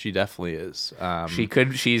underutilized? She definitely is.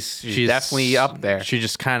 She's definitely up there. She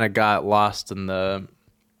just kind of got lost in the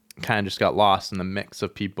mix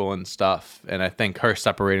of people and stuff. And I think her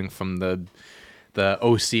separating from the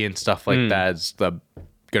OC and stuff like that is going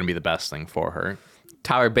to be the best thing for her.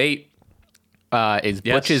 Tyler Bate is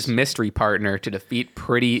Butch's mystery partner to defeat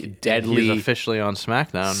Pretty Deadly. He's officially on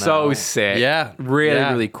SmackDown now. So sick. Yeah.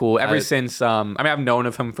 Really cool. Ever since, I've known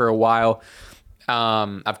of him for a while.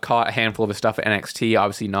 I've caught a handful of his stuff at NXT.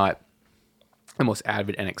 Obviously not the most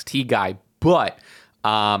avid NXT guy, but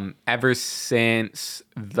ever since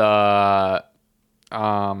the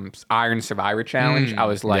Iron Survivor Challenge, I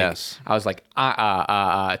was like,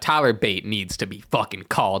 Tyler Bate needs to be fucking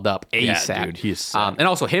called up ASAP. Yeah, dude, he's and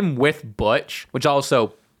also him with Butch, which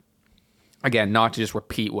also, again, not to just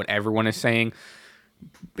repeat what everyone is saying.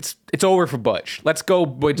 It's over for Butch. Let's go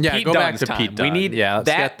with Pete go Dunne's back to time. Pete Dunne. We need let's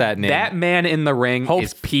get that name. That man in the ring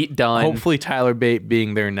is Pete Dunne. Hopefully Tyler Bate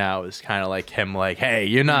being there now is kind of like him, like, hey,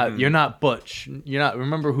 you're not Butch. You're not,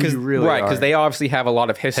 remember who you really are. Right, because they obviously have a lot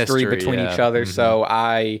of history between each other. So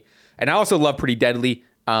I also love Pretty Deadly.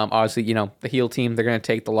 Obviously, the heel team, they're going to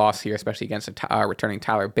take the loss here, especially against returning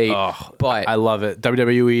Tyler Bate. But I love it.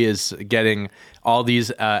 WWE is getting all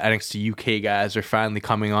these NXT UK guys are finally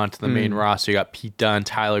coming onto the main roster. You got Pete Dunne,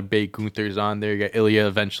 Tyler Bate, Gunther's on there. You got Ilya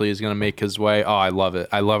eventually is going to make his way. Oh, I love it.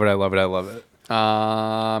 I love it.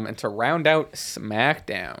 And to round out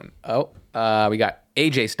SmackDown, we got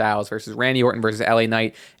AJ Styles versus Randy Orton versus LA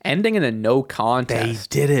Knight, ending in a no contest.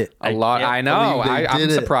 They did it. I know. I'm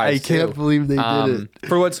surprised. I can't believe they did it.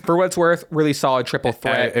 For what's worth, really solid triple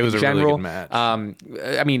threat. It was in general. Really good match.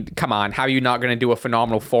 I mean, come on. How are you not going to do a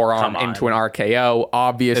phenomenal forearm into an RKO?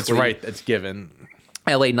 Obviously, it's right. It's given.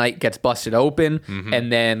 LA Knight gets busted open, and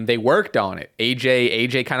then they worked on it.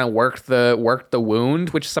 AJ kind of worked the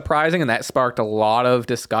wound, which is surprising, and that sparked a lot of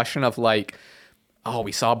discussion of like, oh,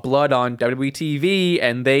 we saw blood on WWE TV,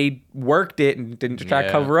 and they worked it and didn't try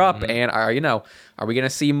to cover up. And are we going to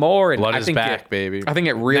see more? And blood is back, baby. I think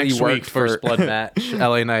it really Next worked week, first blood match.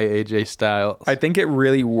 LA Knight, AJ Styles. I think it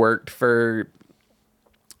really worked for.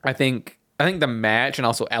 I think the match and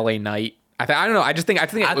also LA Knight. I don't know. I think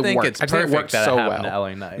it's perfect that so it happened well. to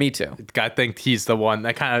LA Knight. Me too. I think he's the one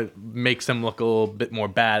that kind of makes him look a little bit more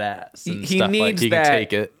badass. And he stuff needs like he that. Can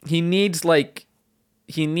take it. He needs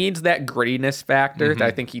that grittiness factor that I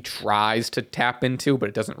think he tries to tap into, but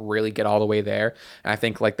it doesn't really get all the way there. And I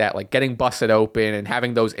think like getting busted open and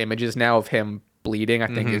having those images now of him bleeding, I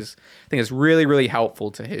think is really, really helpful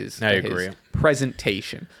to his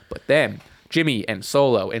presentation. But then Jimmy and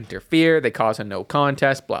Solo interfere. They cause a no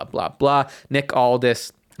contest, blah, blah, blah. Nick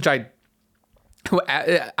Aldis, which I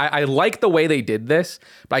like the way they did this,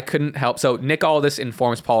 but I couldn't help. So Nick Aldis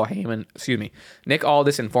informs Paul Heyman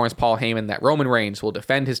that Roman Reigns will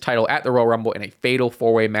defend his title at the Royal Rumble in a fatal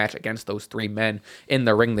four-way match against those three men in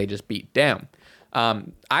the ring they just beat down.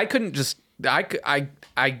 Obviously,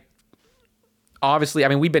 I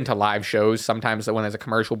mean, we've been to live shows. Sometimes when there's a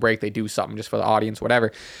commercial break, they do something just for the audience,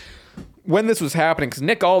 whatever. When this was happening, because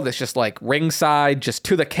Nick Aldis just like ringside, just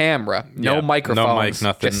to the camera, no microphones, no mic,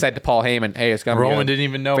 nothing. Just said to Paul Heyman, "Hey, it's gonna be." Roman didn't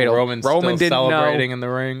even know. Roman still celebrating in the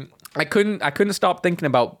ring. I couldn't stop thinking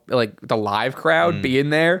about like the live crowd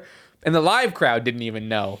being there, and the live crowd didn't even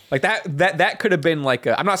know. Like that could have been like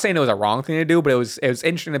I'm not saying it was a wrong thing to do, but it was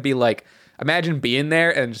interesting to be like, imagine being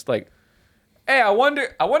there and just like, hey, I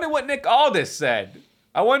wonder what Nick Aldis said.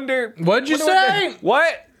 I wonder What'd you say?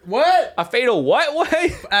 What? What? A fatal what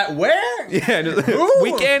way? At where? Yeah,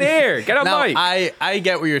 we can't hear. Get on Now, mic. I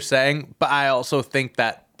get what you're saying, but I also think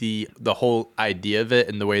that the whole idea of it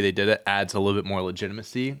and the way they did it adds a little bit more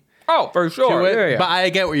legitimacy Oh, for sure. to it. Yeah, yeah. But I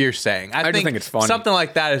get what you're saying. I just think it's funny. Something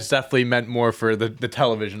like that is definitely meant more for the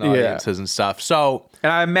television audiences and stuff. So,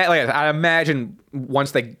 And I imagine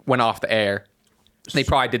once they went off the air, they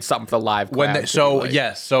probably did something for the live crowd.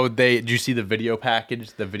 So did you see the video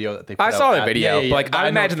package, the video that they put I out saw the at- video, Yeah, but like I know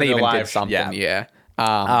imagine for they the even live did something. yeah.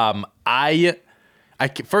 Yeah. I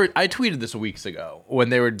tweeted this weeks ago when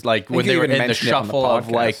they were like when you they were even in the mentioned it on the shuffle of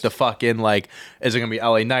like podcast. the fucking like is it gonna be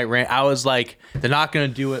LA Knight rant? I was like, they're not gonna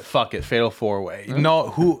do it. Fuck it, fatal 4-way.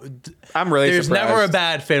 No, I'm really there's surprised. never a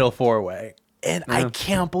bad fatal 4-way. And I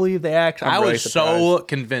can't believe they actually. I'm I really was so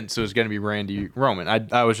convinced it was going to be Randy Roman.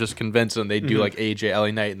 I was just convinced and they'd do like AJ,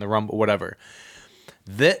 LA Knight in the Rumble, whatever.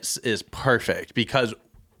 This is perfect because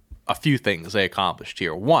a few things they accomplished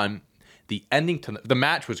here. One, the ending to the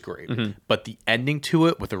match was great, but the ending to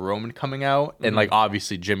it with the Roman coming out and like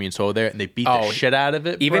obviously Jimmy and Solo there, and they beat the shit out of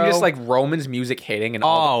it. Even bro. just like Roman's music hitting and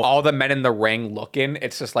all the men in the ring looking,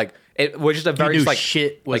 it's just like it was just a very you knew just, like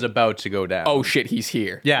shit was about to go down. oh shit, he's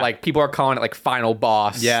here. Yeah. like people are calling it like final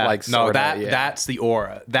boss. Yeah, like no, sorta, that's the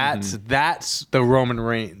aura. That's the Roman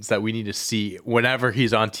Reigns that we need to see whenever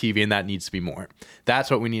he's on TV, and that needs to be more. That's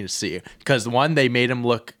what we need to see because one, they made him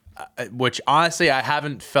look, which honestly I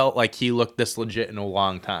haven't felt like he looked this legit in a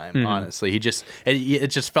long time. Honestly, it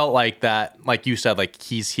just felt like that, like you said, like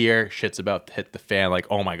he's here, shit's about to hit the fan. Like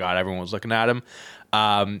oh my god, everyone was looking at him.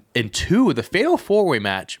 And two, the fatal 4-way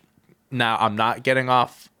match. Now I'm not getting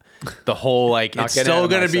off the whole like it's still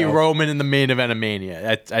going to be Roman in the main event of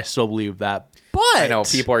Mania. I still believe that. But I know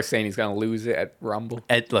people are saying he's gonna lose it at Rumble.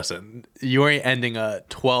 Listen, you ain't ending a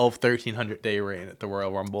 1,300 day reign at the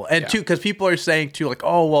Royal Rumble, and two, because people are saying too, like,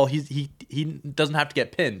 oh well, he doesn't have to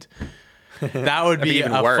get pinned. That would be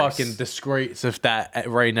even a worse. fucking disgrace if that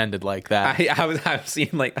reign ended like that. I've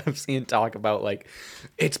seen talk about like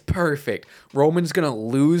it's perfect. Roman's gonna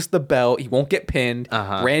lose the belt. He won't get pinned.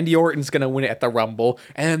 Randy Orton's gonna win it at the Rumble,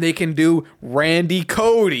 and then they can do Randy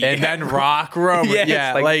Cody and then Rock Roman. Yeah,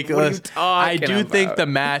 Yeah, it's like what are you listen, I talking do think about? the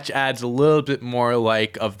match adds a little bit more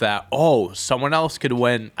like of that. Oh, someone else could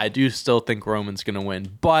win. I do still think Roman's gonna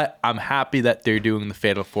win, but I'm happy that they're doing the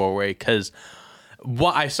Fatal 4-way because.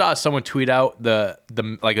 What I saw someone tweet out the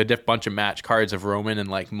like a bunch of match cards of Roman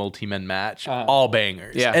and like multi-men match, all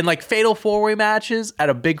bangers. Yeah. And like fatal 4-way matches at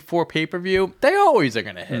a big 4 pay-per-view, they always are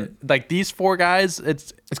gonna hit. Like these 4 guys,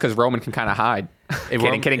 it's because Roman can kind of hide. Kidding.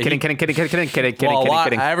 well,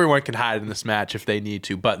 everyone can hide in this match if they need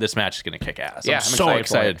to, but this match is gonna kick ass. Yeah, I'm so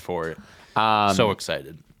excited for it. So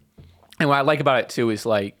excited. And what I like about it too is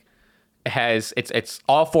like it's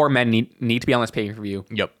all 4 men need to be on this pay-per-view.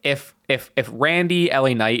 Yep. If Randy,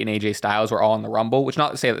 LA Knight, and AJ Styles were all in the Rumble, which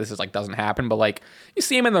not to say that this is like doesn't happen, but like you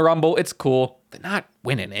see them in the Rumble, it's cool. They're not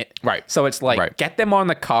winning it. Right. So it's like get them on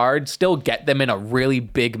the card, still get them in a really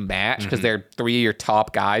big match because they're 3 of your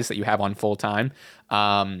top guys that you have on full time.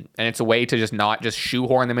 And it's a way to just not just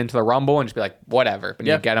shoehorn them into the Rumble and just be like whatever, but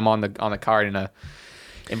you get them on the card in a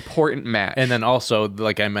important match. And then also,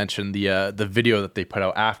 like I mentioned, the video that they put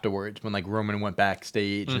out afterwards when like Roman went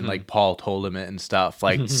backstage and like Paul told him it and stuff.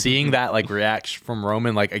 Like seeing that like reaction from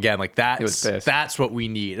Roman, like again, like that's what we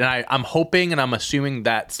need. And I'm hoping and I'm assuming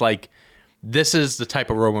that's like this is the type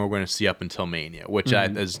of Roman we're going to see up until Mania, which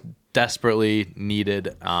is desperately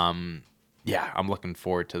needed. Yeah, I'm looking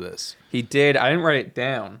forward to this. He did. I didn't write it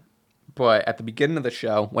down, but at the beginning of the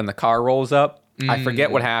show, when the car rolls up, I forget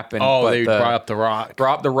what happened. Oh, but they brought up The Rock.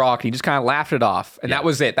 Brought up The Rock. And he just kind of laughed it off. And that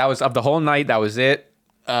was it. That was of the whole night. That was it.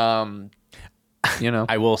 You know.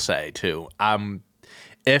 I will say, too,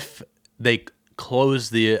 if they close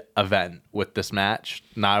the event with this match,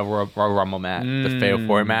 not a Royal Rumble match, the Fatal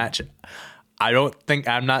 4 match,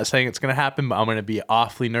 I'm not saying it's going to happen, but I'm going to be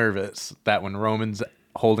awfully nervous that when Roman's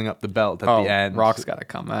holding up the belt at the end, Rock's got to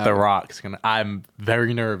come out. The Rock's going to, I'm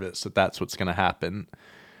very nervous that that's what's going to happen.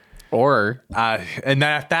 Or and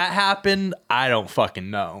then if that happened, I don't fucking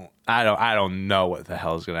know. I don't know what the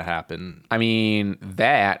hell is gonna happen. I mean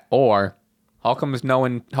that, or how come no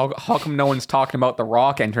one's talking about The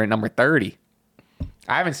Rock entering at number 30?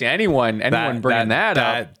 I haven't seen anyone bringing that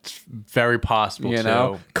up. That's very possible. You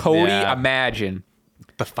know, Cody. Yeah. Imagine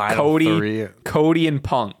the final 3. Cody and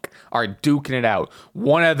Punk are duking it out.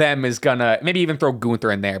 One of them is gonna maybe even throw Gunther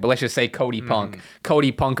in there, but let's just say Cody Punk.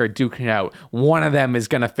 Cody Punk are duking it out. One of them is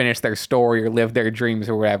gonna finish their story or live their dreams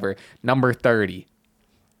or whatever. Number 30.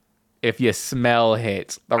 if you smell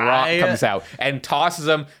hits. The Rock comes out and tosses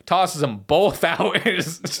them both out.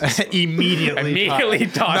 Immediately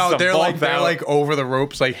tosses them they're both they're out. like over the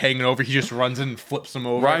ropes, like hanging over. He just runs in and flips them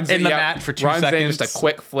over in the mat for 2 seconds. In just a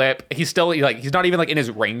quick flip. He's still like he's not even like in his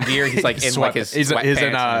ring gear. He's like in like his he's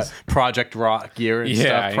in Project Rock gear and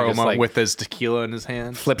stuff promo like, with his tequila in his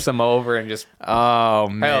hand. Flips him over and just oh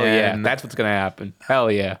man, hell yeah, that's what's gonna happen.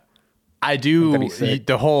 Hell yeah. I do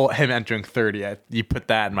the whole him entering 30. You put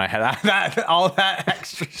that in my head. All that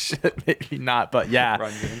extra shit, maybe not, but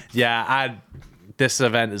yeah. This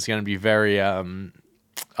event is going to be very. A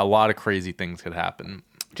lot of crazy things could happen.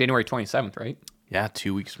 January 27th, right? Yeah,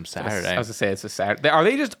 2 weeks from Saturday. I was gonna say it's a Saturday. Are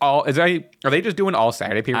they just doing all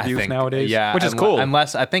Saturday pay-per-views nowadays? Yeah, which is cool.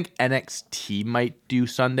 Unless I think NXT might do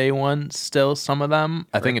Sunday ones still. Some of them.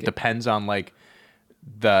 I think it depends on like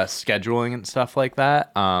the scheduling and stuff like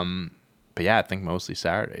that. But yeah, I think mostly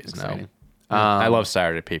Saturdays now. I love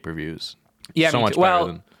Saturday pay-per-views. Yeah, so much better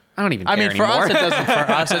than. I don't even care anymore. For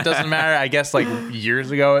us it doesn't matter. I guess like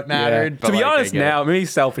years ago it mattered. Yeah. But to be honest, now maybe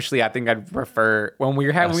selfishly, I think I'd prefer when we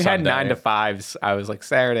had 9 to 5s. I was like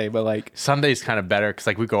Saturday, but like Sunday's kind of better because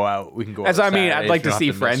like we go out, we can go. That's what I mean. Saturdays, I'd like to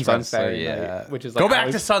see friends on Saturday, night, which is like go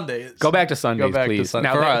back to Sundays. Go back to Sundays, please.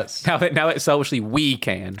 Now for us. Now that selfishly we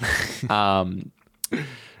can. Monday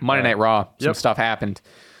Night Raw, some stuff happened.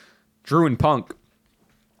 Drew and Punk.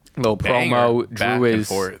 Little promo.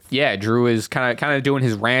 Drew is kind of doing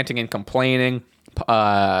his ranting and complaining.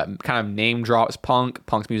 Kind of name drops Punk.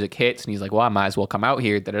 Punk's music hits, and he's like, "Well, I might as well come out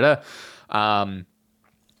here."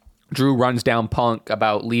 Drew runs down Punk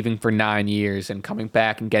about leaving for 9 years and coming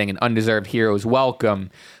back and getting an undeserved hero's welcome.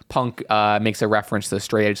 Punk makes a reference to the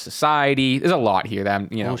straight edge society. There's a lot here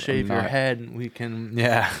that we'll shave your head. We can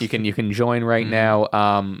you can join right now.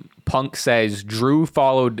 Punk says Drew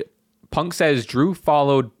followed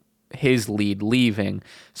his lead leaving,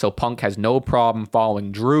 so Punk has no problem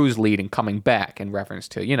following Drew's lead and coming back, in reference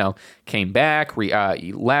to came back,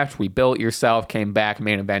 you left, rebuilt yourself, came back,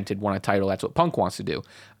 main evented, won a title. That's what Punk wants to do.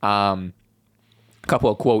 A couple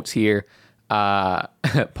of quotes here.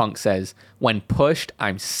 Punk says, "When pushed,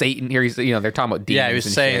 I'm Satan." Here he's they're talking about demons. Yeah, he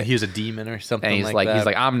was saying he was a demon or something. And he's like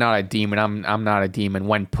that. "I'm not a demon. I'm not a demon.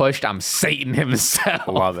 When pushed, I'm Satan himself."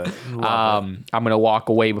 Love it. I'm gonna walk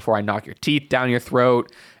away before I knock your teeth down your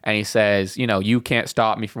throat. And he says, "You can't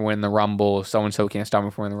stop me from winning the Rumble. So and so can't stop me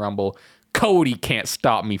from winning the Rumble. Cody can't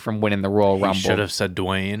stop me from winning the Royal Rumble." Should have said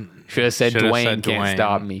Dwayne. Should have said Dwayne can't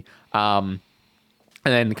stop me.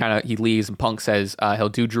 And then kind of he leaves, and Punk says he'll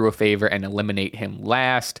do Drew a favor and eliminate him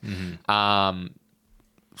last. So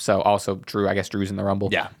also Drew, I guess Drew's in the Rumble.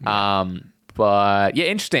 Yeah. But yeah,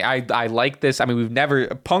 interesting. I like this. I mean, we've never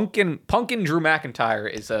Punk and Drew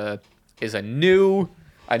McIntyre is a new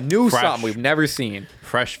something we've never seen.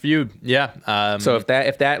 Fresh feud. Yeah. So if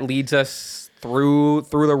that leads us through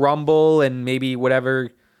the Rumble and maybe whatever.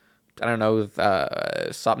 I don't know,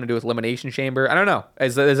 something to do with Elimination Chamber. I don't know.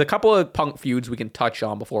 There's a couple of Punk feuds we can touch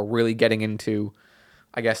on before really getting into,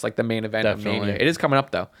 I guess, like the main event of Mania. It is coming up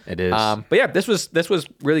though. It is. But yeah, this was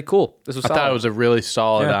really cool. This was. I thought it was a really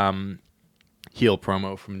solid heel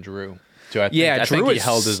promo from Drew. I Drew think he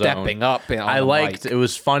held his stepping own. up. I liked. It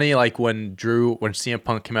was funny, like when CM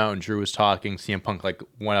Punk came out and Drew was talking, CM Punk like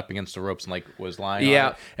went up against the ropes and like was lying. Yeah.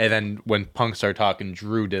 On it. And then when Punk started talking,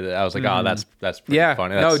 Drew did it. I was like, oh, that's pretty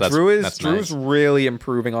funny. Drew's nice. really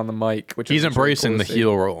improving on the mic, which he's embracing really cool the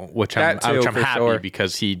heel role, which I'm happy sure.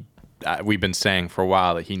 because we've been saying for a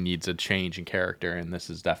while that he needs a change in character, and this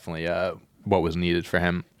is definitely what was needed for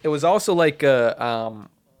him. It was also like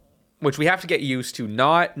which we have to get used to.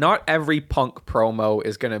 Not every Punk promo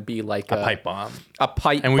is going to be like a pipe bomb. A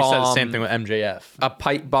pipe bomb. And we said the same thing with MJF. A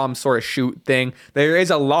pipe bomb sort of shoot thing. There is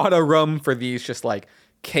a lot of room for these just like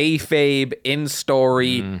kayfabe in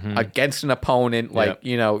story against an opponent, like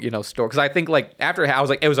story. Because I think like after I was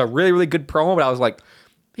like, it was a really really good promo, but I was like,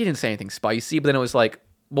 he didn't say anything spicy. But then it was like,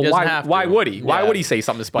 well, why would he? Why would he say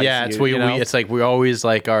something spicy? Yeah, it's like we always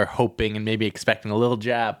like are hoping and maybe expecting a little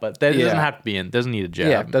jab, but that doesn't have to be in. Doesn't need a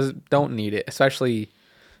jab. Yeah, don't need it. Especially,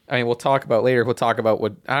 I mean, we'll talk about later. We'll talk about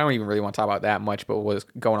what I don't even really want to talk about that much, but what's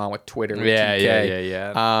going on with Twitter. And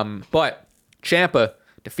Yeah. But Ciampa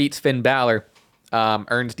defeats Finn Balor,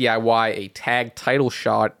 earns DIY a tag title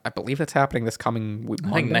shot. I believe that's happening this coming week.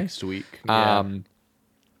 I think next week. Yeah.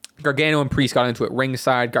 Gargano and Priest got into it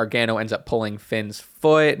ringside. Gargano ends up pulling Finn's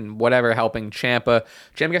foot and whatever, helping Ciampa.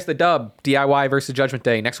 Ciampa gets the dub. DIY versus Judgment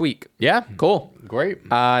Day next week. Yeah. Cool.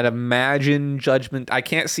 Great. I'd imagine Judgment. I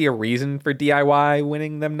can't see a reason for DIY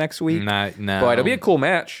winning them next week. No. But it'll be a cool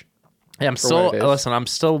match. Yeah, I'm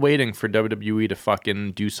still waiting for WWE to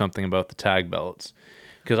fucking do something about the tag belts.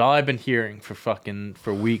 Because all I've been hearing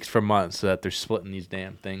for weeks, for months, is that they're splitting these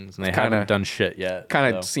damn things, and they haven't done shit yet.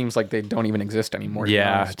 Kind of seems like they don't even exist anymore.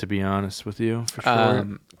 To be honest with you, for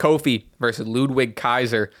sure. Kofi versus Ludwig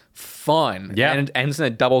Kaiser, fun. Yeah, and ends in a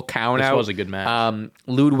double count out. This was a good match.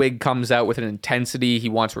 Ludwig comes out with an intensity. He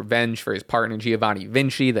wants revenge for his partner Giovanni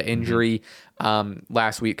Vinci. The injury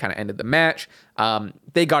last week kind of ended the match.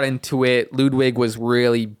 They got into it. Ludwig was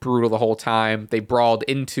really brutal the whole time. They brawled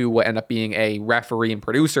into what ended up being a referee and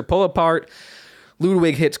producer pull apart.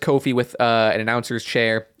 Ludwig hits Kofi with an announcer's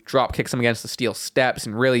chair, drop kicks him against the steel steps,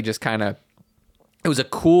 and really just kind of, it was a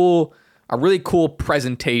really cool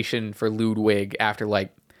presentation for Ludwig after,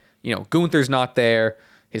 like, you know, Gunther's not there.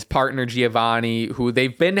 His partner Giovanni, who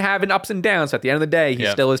they've been having ups and downs. At the end of the day, he's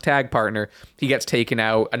still his tag partner. He gets taken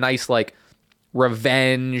out. A nice, like,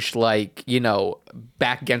 revenge, like, you know,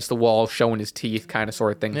 back against the wall, showing his teeth, kind of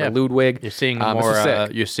sort of thing for Ludwig. You're seeing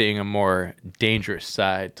a more dangerous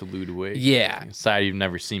side to Ludwig. Yeah, a side you've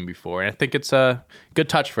never seen before, and I think it's a good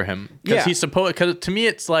touch for him because he's supposed. Because to me,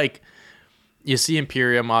 it's like you see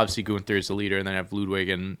Imperium, obviously Gunther is the leader, and then have Ludwig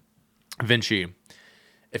and Vinci.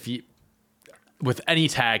 If you with any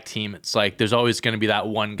tag team, it's like there's always going to be that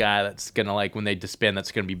one guy that's gonna, like, when they disband,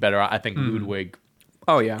 that's going to be better. I think Ludwig.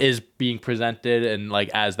 Oh yeah, is being presented and, like,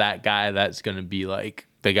 as that guy that's going to be, like,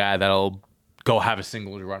 the guy that'll go have a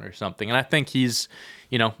singles run or something. And I think he's,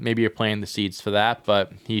 you know, maybe you're playing the seeds for that,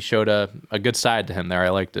 but he showed a good side to him there. I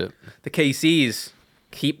liked it. The KCs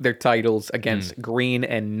keep their titles against Green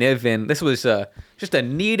and Niven. This was just a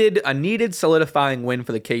needed solidifying win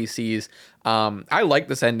for the KCs. I like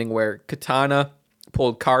this ending where Katana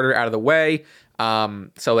pulled Carter out of the way.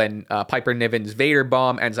 So then Piper Niven's Vader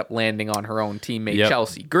bomb ends up landing on her own teammate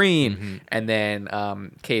Chelsea Green, and then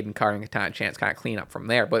Caden Carter and Katana Chance kind of clean up from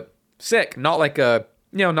there. But sick, not like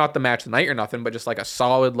not the match of the night or nothing, but just like a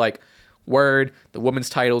solid, like, word. The women's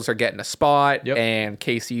titles are getting a spot, and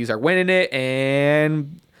KCs are winning it,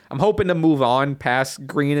 and I'm hoping to move on past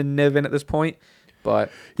Green and Niven at this point. But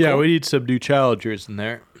cool. We need some new challengers in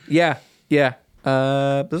there. Yeah. This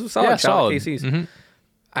was solid. Solid KCs.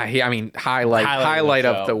 I mean, highlight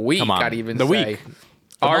of the week. I'd even say week.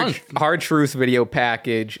 Our Truth video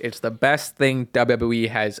package. It's the best thing WWE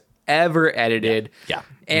has ever edited. Yeah.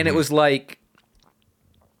 And it was like,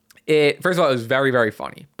 first of all, it was very, very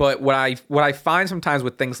funny. But what I find sometimes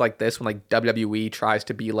with things like this, when, like, WWE tries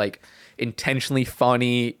to be, like, intentionally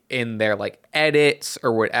funny in their, like, edits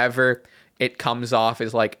or whatever, it comes off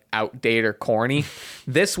as, like, outdated or corny.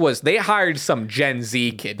 They hired some Gen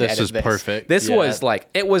Z kid to edit this. This is perfect. This was like,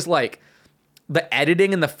 it was like, the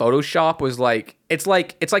editing in the Photoshop was like, it's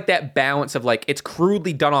like that balance of, like, it's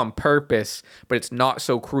crudely done on purpose, but it's not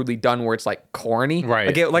so crudely done where it's, like, corny.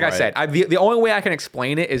 Right. Like I said, the only way I can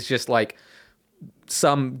explain it is just, like,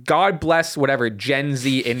 some God bless whatever Gen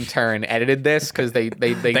Z intern edited this, because they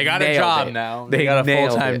got a job now. They got a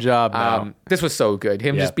full-time job now. This was so good.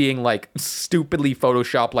 Him just being, like, stupidly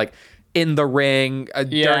photoshopped, like, in the ring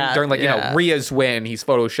during like, you know, Rhea's win, he's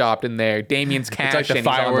photoshopped in there. Damien's cash, it's like and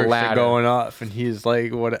he's on the ladder going off, and he's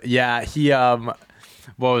like, what? Yeah, he what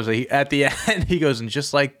was it? At the end, he goes, and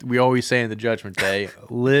just like we always say in the Judgment Day,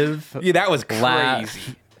 live. Yeah, that was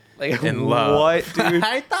crazy. Like, in love. What, dude?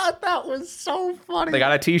 I thought that was so funny. They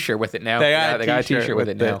got a T-shirt with it now. They got a T-shirt with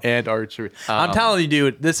it now. And R-Truth. I'm telling you,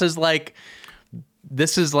 dude, this is like a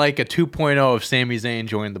 2.0 of Sami Zayn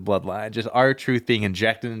joining the Bloodline. Just R-Truth being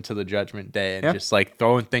injected into the Judgment Day and just, like,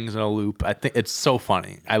 throwing things in a loop. I think it's so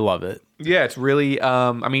funny. I love it. Yeah, it's really.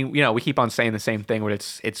 I mean, you know, we keep on saying the same thing, but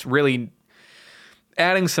it's really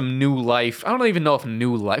adding some new life. I don't even know if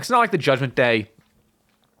new life. It's not like the Judgment Day.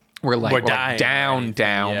 We're down,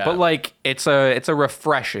 yeah. But, like, it's a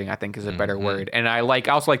refreshing, I think, is a better word. And I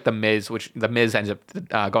also like the Miz, which the Miz ends up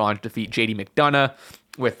going on to defeat JD McDonough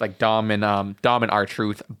with, like, Dom and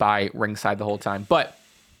R-Truth by ringside the whole time. But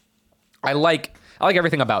I like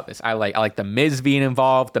everything about this. I like the Miz being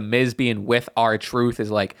involved. The Miz being with R-Truth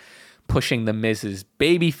is, like, pushing the Miz's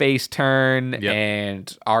babyface turn,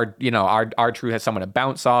 and R-Truth has someone to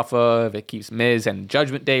bounce off of. It keeps Miz and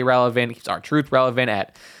Judgment Day relevant. It keeps R-Truth relevant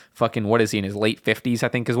at fucking, what is he, in his late 50s, I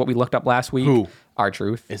think is what we looked up last week. Who?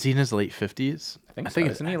 R-Truth. Is he in his late 50s? I think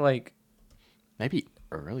isn't he, like, maybe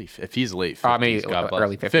early, if he's late 50s. I mean,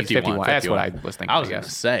 early 50s, 51. That's what I was thinking, I was going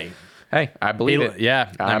to say. Hey, I believe it.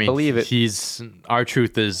 Yeah, I believe it.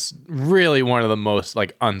 R-Truth is really one of the most,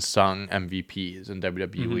 like, unsung MVPs in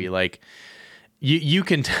WWE. Like, you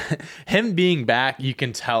can him being back, you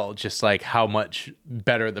can tell just like how much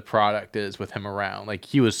better the product is with him around. Like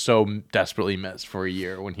he was so desperately missed for a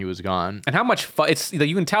year when he was gone, and how much fun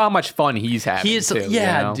you can tell how much fun he's having.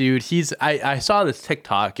 Dude. I saw this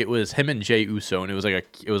TikTok. It was him and Jey Uso, and it was like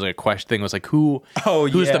a question thing. It was like who's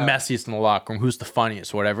the messiest in the locker room, who's the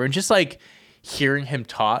funniest, or whatever, and just like hearing him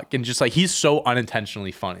talk and just like he's so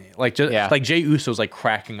unintentionally funny, like like Jey Uso's like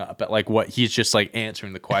cracking up at like what he's just like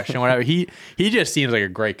answering the question or whatever. He just seems like a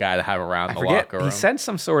great guy to have around the locker room. He said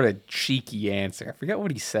some sort of cheeky answer. I forget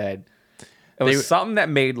what he said. It was something that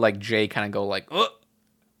made like Jay kind of go like, ugh.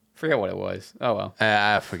 Forget what it was. Oh well,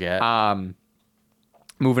 I forget.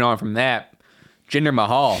 Moving on from that, Jinder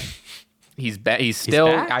Mahal. He's still.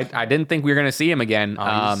 I didn't think we were gonna see him again.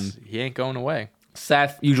 He ain't going away.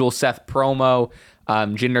 Usual Seth promo.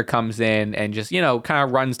 Jinder comes in and just, kind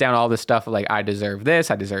of runs down all this stuff of like, I deserve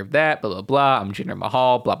this, I deserve that, blah, blah, blah. I'm Jinder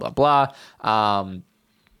Mahal, blah, blah, blah. And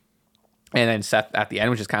then Seth at the end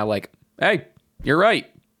was just kind of like, hey, you're right.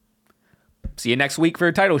 See you next week for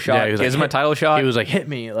a title shot. Yeah, Gives him a title shot. He was like, hit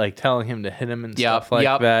me, like telling him to hit him and stuff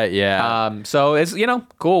like that. Yeah. So it's,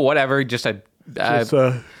 cool, whatever. Just a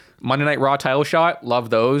Monday Night Raw title shot.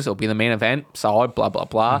 Love those. It'll be the main event. Solid. Blah blah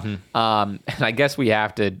blah. And I guess we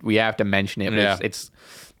have to mention it. Yeah. It's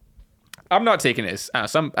I'm not taking this.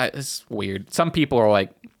 It's weird. Some people are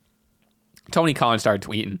like, Tony Khan started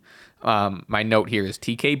tweeting. My note here is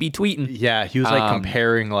TKB tweeting. Yeah, he was like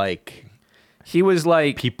comparing like. He was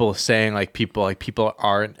like people saying like people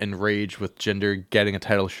aren't enraged with Jinder getting a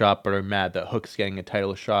title shot, but are mad that Hook's getting a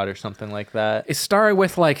title shot or something like that. It started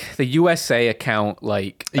with like the USA account,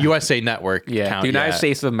 like the USA Network. account, the United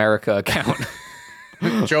States of America account.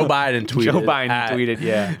 Joe Biden tweeted.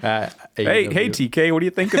 Yeah. Hey TK, what do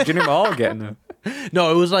you think of Jinder Mahal getting?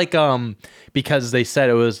 No, it was like because they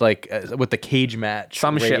said it was like with the cage match,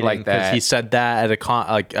 some shit like that. He said that at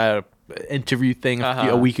a interview thing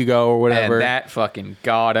a week ago or whatever, and that fucking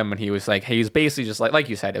got him. And he was basically just like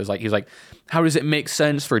you said, it was like he's like, how does it make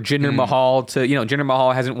sense for Jinder Mahal to, Jinder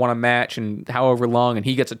Mahal hasn't won a match in however long, and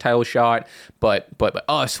he gets a title shot, but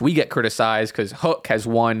us, we get criticized because Hook has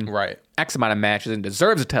won X amount of matches and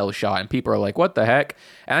deserves a title shot, and people are like, what the heck?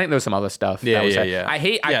 And I think there's some other stuff. Yeah. I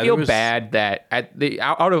feel bad that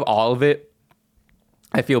out of all of it,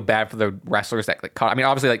 I feel bad for the wrestlers that like caught. I mean,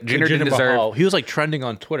 obviously, like Jinder didn't deserve. Mahal. He was like trending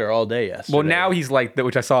on Twitter all day yesterday. Well, now he's like,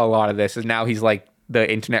 which I saw a lot of this, is now he's like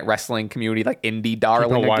the internet wrestling community, like indie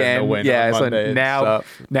darling again. Yeah, so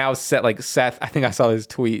now Seth. I think I saw his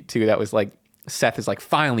tweet too. That was like Seth is like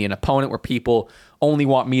finally an opponent where people only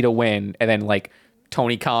want me to win, and then like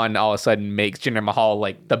Tony Khan all of a sudden makes Jinder Mahal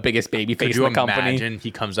like the biggest babyface in the company. Could you imagine he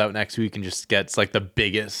comes out next week and just gets like the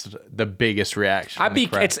biggest reaction?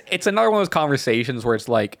 It's another one of those conversations where it's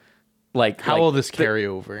like how will this carry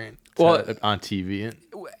over on TV?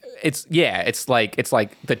 It's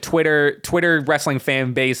like the Twitter wrestling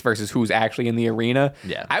fan base versus who's actually in the arena.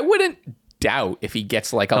 Yeah, I wouldn't doubt if he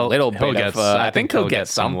gets like a little bit of. I think he'll get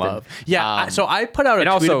some love. Yeah. So I put out a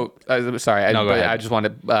tweet. I just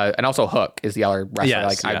wanted and also Hook is the other wrestler.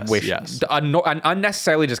 I wish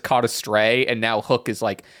unnecessarily just caught a stray, and now Hook is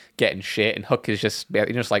like getting shit, and Hook is just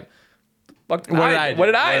like. What did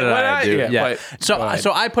I do? Yeah.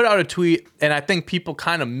 So I put out a tweet, and I think people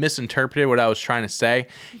kind of misinterpreted what I was trying to say.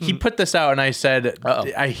 He put this out, and I said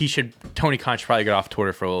Tony Khan should probably get off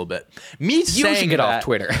Twitter for a little bit. You should get off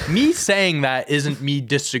Twitter. Me saying that isn't me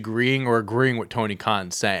disagreeing or agreeing with Tony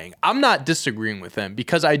Khan saying. I'm not disagreeing with him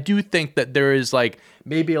because I do think that there is like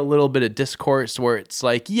maybe a little bit of discourse where it's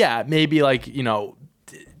like, yeah, maybe like,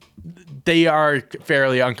 they are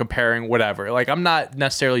fairly uncomparing, whatever. Like, I'm not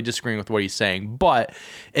necessarily disagreeing with what he's saying, but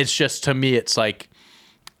it's just, to me, it's like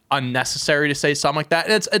unnecessary to say something like that.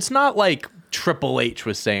 And it's not like Triple H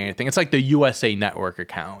was saying anything. It's like the USA Network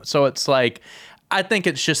account. So it's like, I think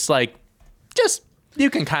it's just like, you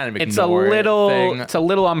can kind of ignore it's a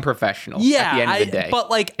little unprofessional. Yeah, at the end of the day. But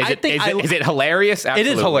like, is it hilarious?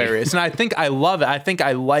 Absolutely. It is hilarious, and I think I love it. I think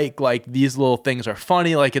I like these little things are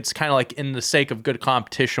funny. Like, it's kind of like in the sake of good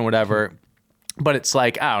competition, whatever. But it's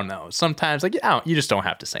like, I don't know. Sometimes like you just don't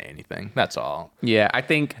have to say anything. That's all. Yeah, I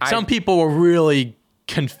think some people were really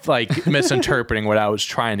misinterpreting what I was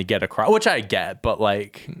trying to get across, which I get. But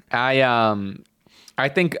like, I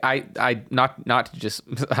think I not to just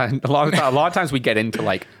a lot of times we get into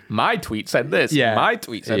like my tweet said this, my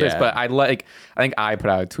tweet said this, but I think I put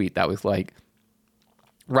out a tweet that was like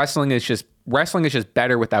wrestling is just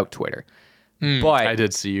better without Twitter. But I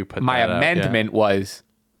did see you put my that amendment was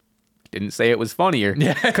didn't say it was funnier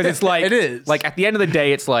because it's like it is like at the end of the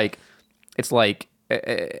day it's like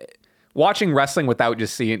watching wrestling without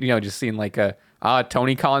just seeing like a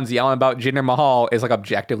Tony Khan's yelling about Jinder Mahal is like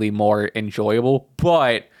objectively more enjoyable,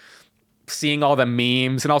 but seeing all the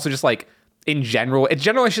memes and also just like in general it's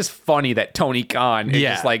just funny that Tony Khan is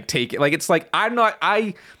just like take it like it's like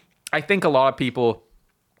I think a lot of people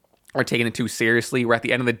are taking it too seriously, where at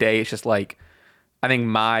the end of the day it's just like I think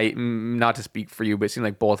not to speak for you, but it seems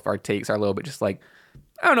like both of our takes are a little bit just like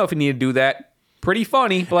I don't know if you need to do that. Pretty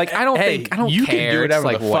funny, but like I don't you care. Can do whatever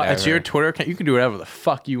it's the like, fuck. It's your Twitter account. You can do whatever the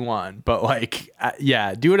fuck you want, but like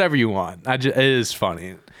do whatever you want. It is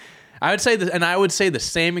funny. I would say this, and I would say the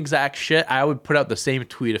same exact shit. I would put out the same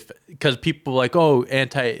tweet because people like, oh,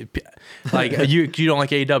 like you don't like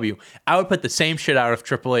AEW. I would put the same shit out if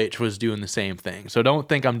Triple H was doing the same thing. So don't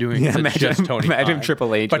think I'm doing just Tony. Imagine Khan.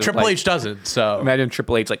 Triple H, but Triple H doesn't. So imagine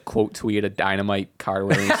Triple H like quote tweet a Dynamite card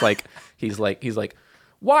where he's like.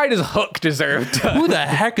 Why does Hook deserve to... Who the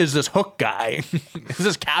heck is this Hook guy? Is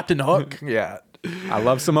this Captain Hook? Yeah. I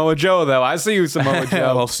love Samoa Joe, though. I see you, Samoa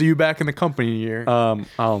Joe. I'll see you back in the company here. Oh,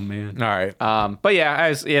 man. All right. But yeah,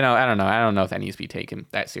 I don't know. I don't know if that needs to be taken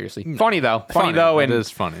that seriously. Funny, though. It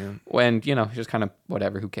is funny. When, just kind of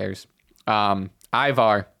whatever, who cares?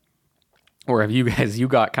 Ivar, or have you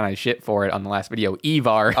got kind of shit for it on the last video.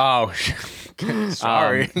 Ivar. Oh,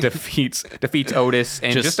 sorry. Defeats Otis.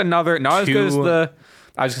 And just another, not as good as the...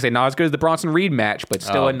 I was going to say, not as good as the Bronson Reed match, but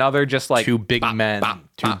still another just like... Two big men,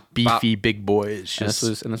 two beefy big boys. And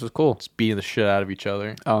this was cool. Just beating the shit out of each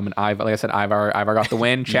other. And Ivar, like I said, Ivar got the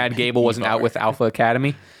win. Chad Gable wasn't out with Alpha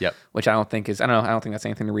Academy. Yep. Which I don't think is... I don't think that's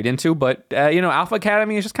anything to read into, but, Alpha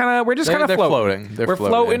Academy is just kind of... We're just kind of floating. We're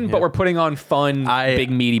floating, but we're putting on fun,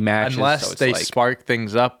 big, meaty matches. Unless they spark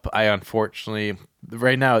things up, I unfortunately...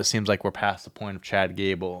 Right now, it seems like we're past the point of Chad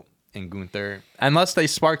Gable and Gunther, unless they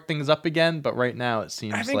spark things up again. But right now, it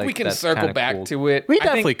seems like I think we can circle back to it. We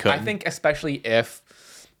definitely could. I think especially if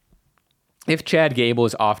Chad Gable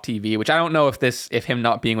is off TV, which I don't know if him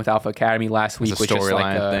not being with Alpha Academy last week was just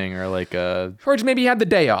like a thing or just maybe he had the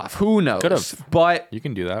day off. Who knows? Could've. But you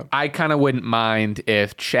can do that. I kind of wouldn't mind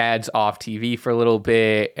if Chad's off TV for a little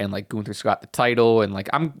bit and like Gunther's got the title and like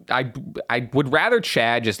I would rather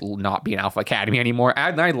Chad just not be in Alpha Academy anymore. I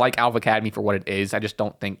like Alpha Academy for what it is. I just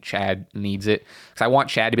don't think Chad needs it because I want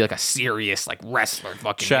Chad to be like a serious like wrestler.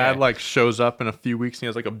 Fucking Chad like shows up in a few weeks and he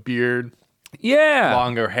has like a beard. Yeah,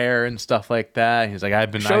 longer hair and stuff like that. He's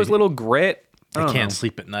like, shows little grit. I can't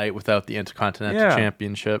sleep at night without the Intercontinental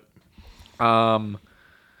Championship.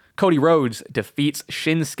 Cody Rhodes defeats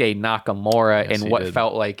Shinsuke Nakamura in what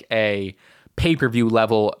felt like a pay-per-view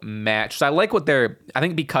level match. So I like I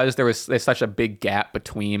think because there's such a big gap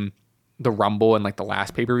between the Rumble and like the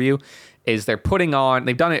last pay-per-view, is they've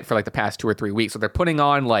done it for like the past 2 or 3 weeks. So they're putting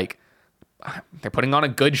on a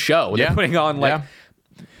good show. They're putting on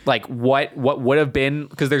like what would have been,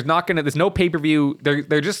 because there's no pay-per-view.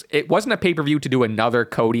 It wasn't a pay-per-view to do another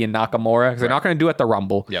Cody and Nakamura because they're not going to do it at the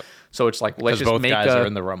Rumble. Yep. So it's like let's just both make guys are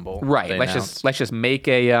in the Rumble. Right. Let's just make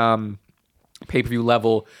a pay-per-view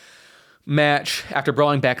level match. After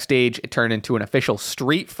brawling backstage, it turned into an official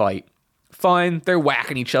street fight. Fun. They're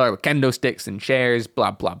whacking each other with kendo sticks and chairs.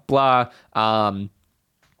 Blah blah blah.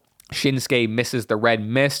 Shinsuke misses the red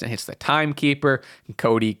mist and hits the timekeeper. And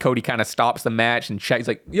Cody kind of stops the match and checks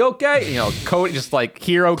like, "You okay?" Cody just like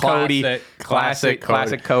hero Cody, classic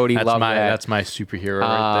Cody. Love that. That's my superhero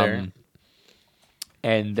right there.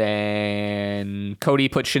 And then Cody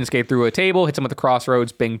puts Shinsuke through a table, hits him with the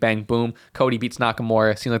crossroads. Bing bang boom. Cody beats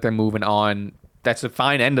Nakamura. Seems like they're moving on. That's a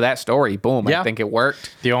fine end to that story. Boom. I think it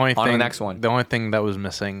worked. On the next one. The only thing that was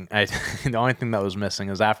missing, is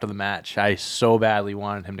after the match, I so badly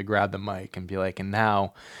wanted him to grab the mic and be like, and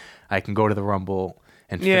now I can go to the Rumble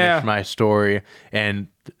and finish my story. And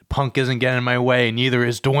Punk isn't getting in my way. Neither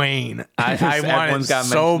is Dwayne. I want it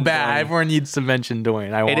so bad. Dwayne. Everyone needs to mention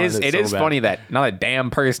Dwayne. It is funny that not a damn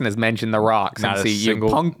person has mentioned The Rock. Not a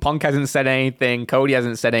single. Punk hasn't said anything. Cody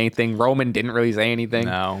hasn't said anything. Roman didn't really say anything.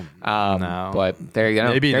 No. But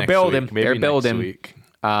Maybe they're building. Maybe they're building. Next week.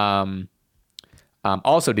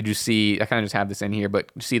 Also, did you see? I kind of just have this in here,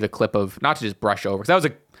 but you see the clip of, not to just brush over, because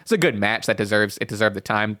it's a good match that deserved the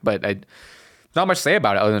time, but not much to say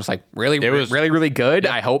about it other than it's like really good.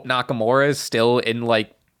 Yeah. I hope Nakamura is still in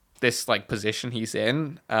like this like position he's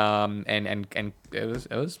in. And it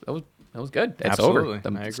was good. It's Absolutely.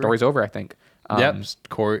 over. The story's over, I think. Cody's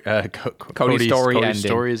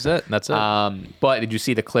story is it. That's it. But did you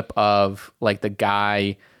see the clip of like the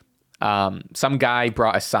guy? Some guy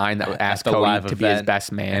brought a sign that asked Cody to be his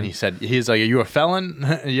best man, and he's like, "Are you a felon?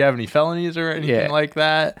 Do you have any felonies or anything like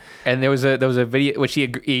that?" And there was a video which he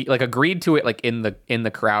agreed to it like in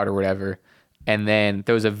the crowd or whatever. And then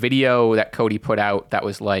there was a video that Cody put out that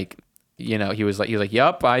was like, he was like,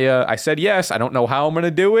 "Yup, I said yes. I don't know how I'm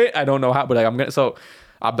gonna do it. I don't know how, but like, I'm gonna." So,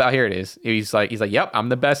 here it is. He's like, "Yup, I'm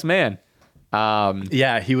the best man."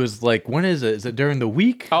 Yeah, he was like, "When is it? Is it during the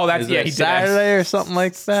week? Oh, that's is yeah, it he Saturday or something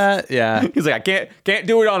like that." Yeah, he's like, "I can't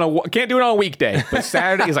do it on a weekday, but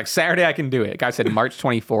Saturday." He's like, "Saturday I can do it." The guy said March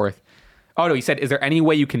 24th. Oh no, he said, "Is there any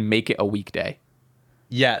way you can make it a weekday?"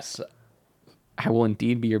 yes. I will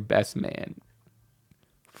indeed be your best man.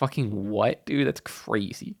 Fucking what, dude? That's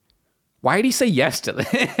crazy. Why did he say yes to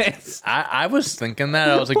this? I was thinking that.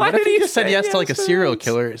 I was like, Why what if did he he just said say yes to like a yes to serial this?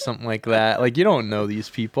 killer or something like that? Like, you don't know these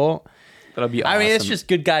people. That'll be awesome. I mean, it's just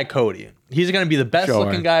good guy Cody. He's gonna be the best Sure.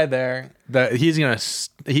 looking guy there.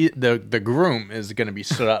 The groom is gonna be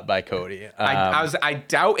stood up by Cody. I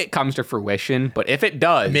doubt it comes to fruition, but if it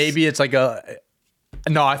does, Maybe it's like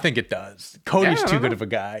no, I think it does. Cody's Yeah, I too don't good know. of a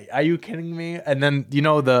guy. Are you kidding me? And then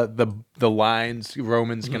the lines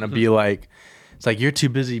Roman's gonna be like, it's like, you're too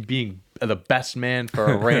busy being the best man for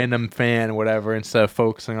a random fan or whatever instead of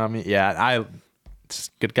focusing on me. Yeah, it's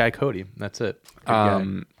good guy Cody. That's it. Good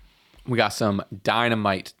guy. we got some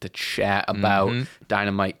Dynamite to chat about.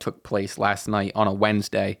 Dynamite took place last night on a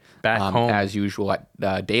Wednesday, Back home. as usual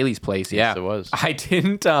at Daly's place. Yeah, Yes, it was. I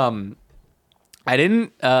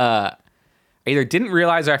either didn't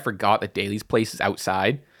realize or I forgot that Daly's place is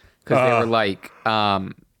outside because they were like,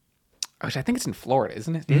 which I think it's in Florida,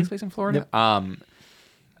 isn't it? Daly's place in Florida.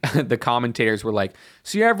 The commentators were like,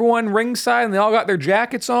 "See everyone ringside, and they all got their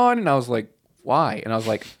jackets on," and I was like, "Why?" And I was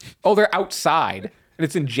like, "Oh, they're outside." And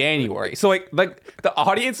it's in January. So like the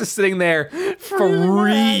audience is sitting there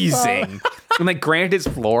freezing. And like granted it's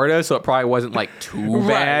Florida, so it probably wasn't like too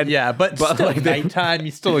bad. Right, yeah, but still, like nighttime,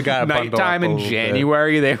 you still got to bundle nighttime up a in little bit.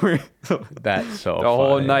 January, they were That's so the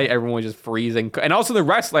whole funny. night everyone was just freezing. And also the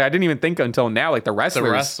wrestler, I didn't even think until now, like the The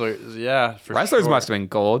wrestlers. wrestlers, yeah, for Wrestlers sure. must have been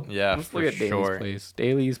cold. Yeah, Let's for look at Daly's sure. place.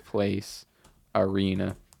 Daly's place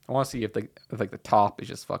arena. I want to see if the top is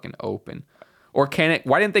just fucking open. Or can it?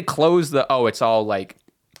 Why didn't they close the? Oh, it's all like.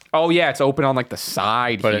 Oh yeah, it's open on like the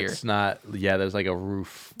side But here. it's not. Yeah, there's like a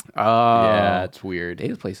roof. Oh Yeah, it's weird.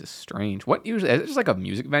 Daly's place is strange. What usually is it just like a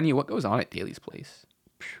music venue? What goes on at Daly's place?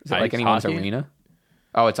 Is it like Ice anyone's hockey? arena?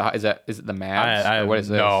 Oh, is it the Mavs? Or what is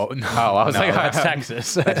this? No. Oh, I was like, that's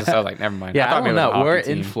Texas. I was like, never mind. Yeah, I thought maybe don't it was a know. We're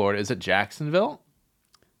hockey in team. Florida. Is it Jacksonville?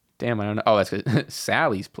 Damn, I don't know. Oh, that's good.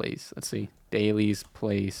 Sally's place. Let's see. Daly's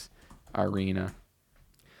place arena.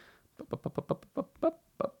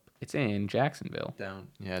 It's in Jacksonville. Down.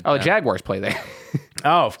 Yeah. Oh, the Jaguars play there.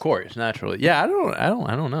 Oh, of course, naturally. Yeah, I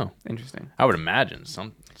don't know. Interesting. I would imagine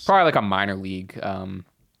some. Probably like a minor league.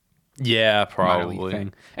 Yeah, Minor league probably.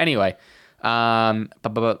 thing. Anyway,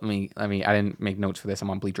 but let me. I didn't make notes for this. I'm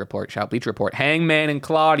on Bleacher Report. Shout Bleacher Report. Hangman and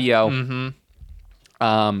Claudio.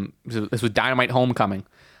 This was Dynamite Homecoming.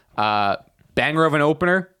 Banger of an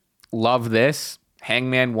opener. Love this.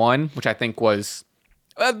 Hangman won, which I think was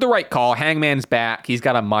the right call. Hangman's back. He's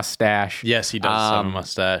got a mustache. Yes, he does have a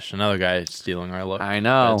mustache. Another guy stealing our look. I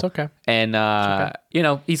know. But it's okay. And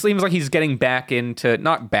he seems like he's getting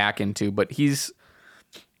but he's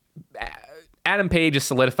Adam Page is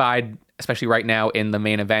solidified, especially right now in the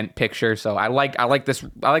main event picture. So I like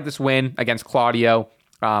this win against Claudio.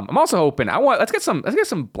 I'm also hoping let's get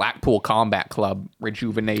some Blackpool Combat Club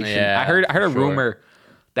rejuvenation. Yeah, I heard a sure. rumor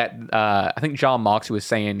that I think John Moxley was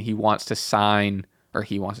saying he wants to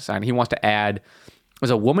add was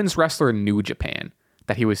a women's wrestler in New Japan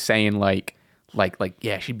that he was saying like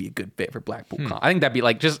yeah, she'd be a good fit for Blackpool. I think that'd be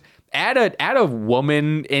like just add a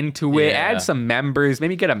woman into it, Yeah. add some members,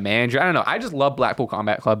 maybe get a manager. I don't know. I just love Blackpool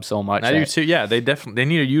Combat Club so much. I do that- too. Yeah, they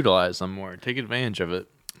need to utilize them more. Take advantage of it.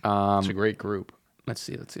 It's a great group. Let's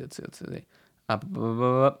see.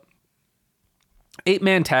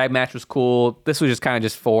 8-man tag match was cool. This was just kind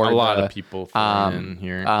of for A lot of people in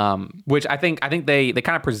here. which I think they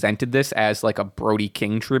kind of presented this as like a Brody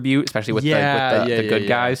King tribute, especially with the good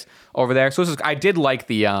guys over there. So I did like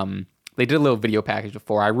the they did a little video package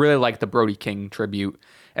before. I really liked the Brody King tribute,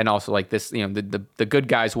 and also like this, the good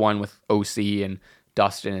guys won with OC and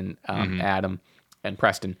Dustin and Adam and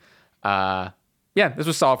Preston. Yeah, this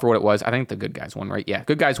was solid for what it was. I think the good guys won, right? Yeah,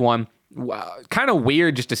 good guys won. Kind of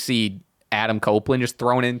weird just to see Adam Copeland just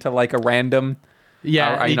thrown into like a random.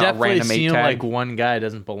 Yeah, he definitely random seemed tag. like one guy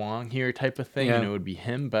doesn't belong here type of thing, Yeah. and it would be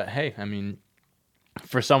him. But hey, I mean,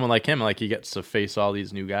 for someone like him, like he gets to face all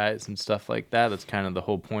these new guys and stuff like that. That's kind of the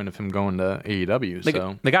whole point of him going to AEW.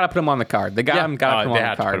 They got to put him on the card. They got to put him on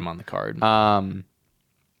the card. put him on the card.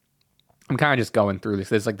 I'm kind of just going through this.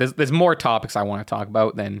 There's more topics I want to talk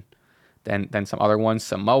about than some other ones.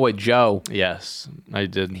 Samoa Joe, Yes, I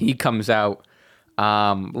did. he comes out,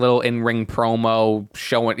 little in-ring promo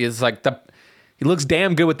showing. It's like He looks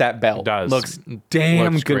damn good with that belt. He does. Looks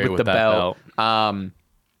damn Looks good great with the that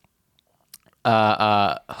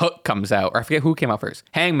belt. Hook comes out, or I forget who came out first.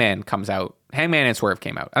 Hangman comes out. Hangman and Swerve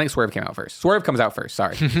came out. I think Swerve came out first. Swerve comes out first.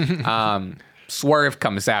 Sorry. Swerve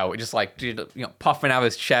comes out, just like, puffing out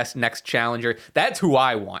his chest. Next challenger. That's who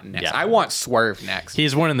I want next. Yeah. I want Swerve next.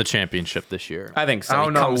 He's winning the championship this year. I think so. I He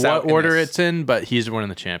don't know comes out what in order this- it's in, but he's winning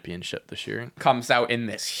the championship this year. Comes out in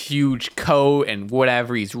this huge coat and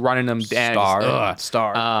whatever. He's running them down.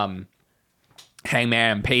 Star.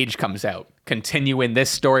 Hangman and Page comes out, continuing this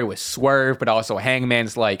story with Swerve, but also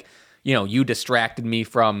Hangman's like, you distracted me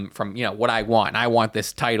from what I want. And I want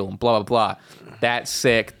this title and blah blah blah. That's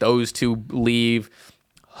sick. Those two leave.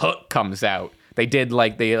 Hook comes out. They did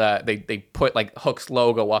like they put like Hook's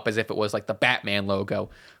logo up as if it was like the Batman logo.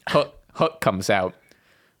 Hook comes out.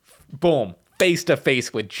 Boom, face to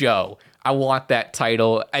face with Joe. I want that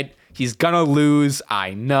title. He's gonna lose,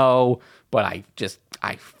 I know, but I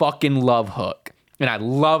fucking love Hook, and I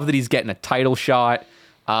love that he's getting a title shot.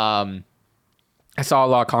 I saw a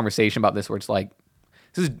lot of conversation about this where it's like,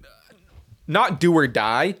 this is not do or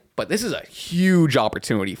die, but this is a huge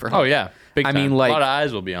opportunity for Hook. Oh yeah, big time. I mean, like, a lot of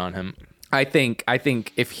eyes will be on him. I think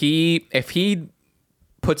if he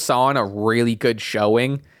puts on a really good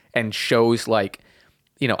showing and shows like,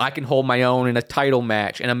 I can hold my own in a title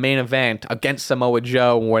match in a main event against Samoa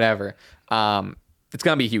Joe or whatever, it's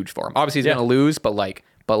gonna be huge for him. Obviously he's gonna lose, but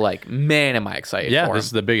man, am I excited for him. This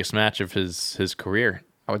is the biggest match of his career.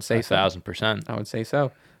 I would say so. 1,000%. I would say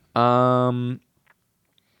so. Blah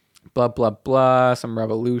blah blah. Some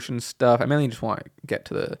Revolution stuff. I mainly just want to get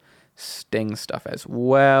to the Sting stuff as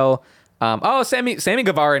well. Sammy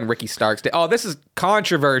Guevara and Ricky Starks. Oh, this is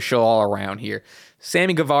controversial all around here.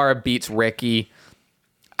 Sammy Guevara beats Ricky.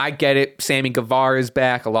 I get it. Sammy Guevara is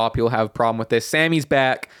back. A lot of people have a problem with this. Sammy's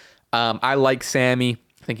back. I like Sammy.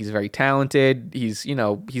 I think he's very talented. He's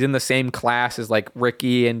in the same class as like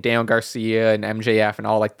Ricky and Daniel Garcia and MJF and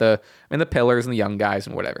all like the pillars and the young guys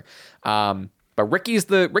and whatever. But Ricky's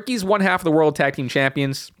one half of the world tag team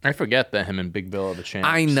champions. I forget that him and Big Bill are the champs.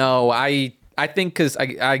 I know. I think because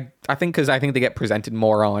I think they get presented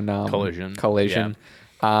more on Collision.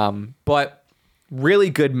 Yeah. But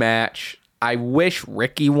really good match. I wish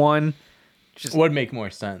Ricky won. Just would make more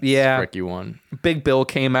sense. Yeah. If Ricky won. Big Bill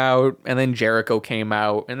came out, and then Jericho came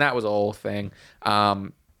out, and that was a whole thing.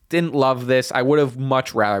 Didn't love this. I would have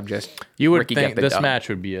much rather just Ricky think this match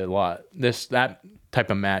would be a lot. That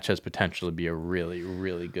type of match has potential to be a really,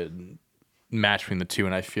 really good match between the two,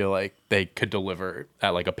 and I feel like they could deliver at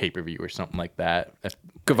like a pay-per-view or something like that.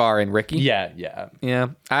 Guevara and Ricky. Yeah.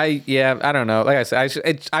 I don't know. Like I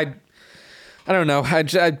said, I don't know.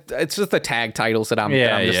 It's just the tag titles that I'm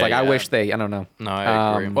just like, I wish they. I don't know. No,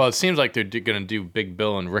 I agree. Well, it seems like they're going to do Big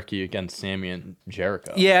Bill and Ricky against Sammy and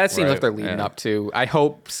Jericho. Yeah, it seems like they're leading up to. I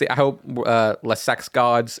hope La Sex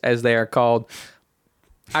Gods, as they are called.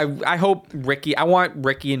 I hope Ricky. I want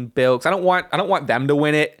Ricky and Bill, because I don't want them to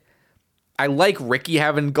win it. I like Ricky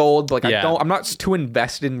having gold, but I'm not too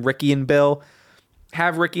invested in Ricky and Bill.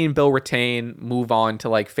 Have Ricky and Bill retain, move on to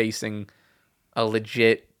like facing a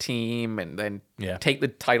legit team, and then take the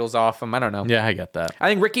titles off them. I don't know. Yeah, I get that. I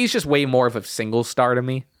think Ricky's just way more of a single star to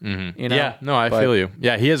me. Mm-hmm. Yeah, no, I feel you.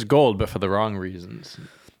 Yeah, he has gold, but for the wrong reasons.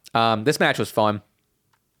 This match was fun.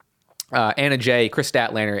 Anna Jay, Chris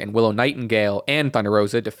Statlander, and Willow Nightingale and Thunder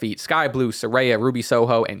Rosa defeat Sky Blue, Saraya, Ruby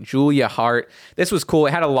Soho, and Julia Hart. This was cool.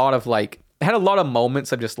 It had a lot of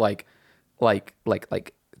moments of just like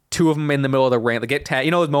two of them in the middle of the ring. They get tagged.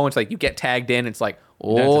 You know those moments like you get tagged in. It's like,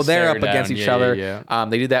 oh, they're up against each other. Yeah.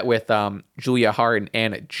 They did that with Julia Hart and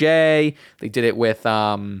Anna Jay. They did it with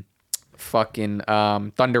Thunder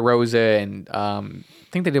Rosa and I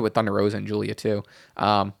think they did it with Thunder Rosa and Julia too.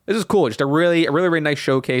 This is cool. Just a really nice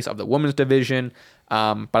showcase of the women's division.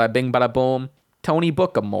 Bada bing, bada boom. Tony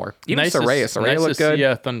book them more. Even Saraya looked good.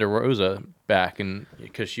 Yeah, Thunder Rosa back, and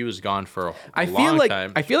because she was gone for a long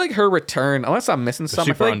time. I feel like her return, unless I'm missing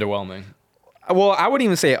something, super underwhelming. Well, I wouldn't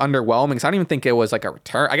even say underwhelming, because I don't even think it was like a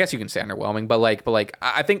return. I guess you can say underwhelming, but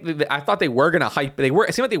I think I thought they were gonna hype.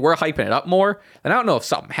 It seemed like they were hyping it up more, and I don't know if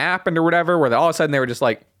something happened or whatever, where all of a sudden they were just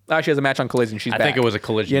like, oh, she has a match on Collision. She's back. I think it was a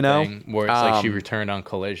Collision thing where it's like she returned on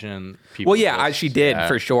Collision. She did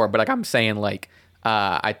for sure. But like I'm saying, like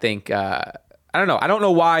I think I don't know. I don't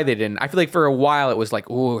know why they didn't. I feel like for a while it was like,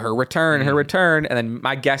 ooh, her return, and then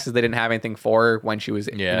my guess is they didn't have anything for her when she was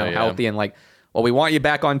healthy and like, well, we want you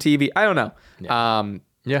back on TV. I don't know. I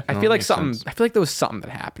feel like something. Sense. I feel like there was something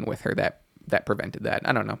that happened with her that prevented that.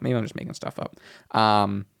 I don't know. Maybe I'm just making stuff up.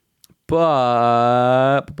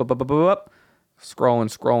 But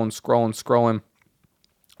scrolling.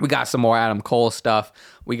 We got some more Adam Cole stuff.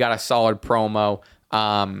 We got a solid promo.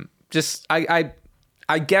 I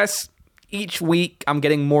guess each week I'm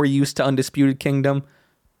getting more used to Undisputed Kingdom.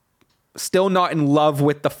 Still not in love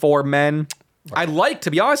with the 4 men. Right.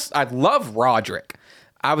 To be honest, I love Roderick.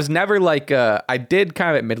 I was never I did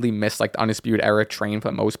kind of admittedly miss the Undisputed Era train for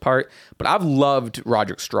the most part, but I've loved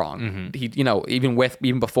Roderick Strong. He,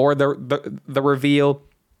 even before the reveal,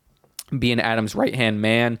 being Adam's right hand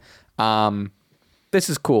man. This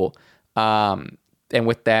is cool. And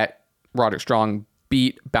with that, Roderick Strong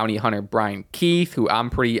beat bounty hunter Brian Keith, who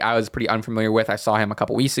I was pretty unfamiliar with. I saw him a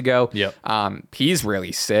couple weeks ago. Yep. He's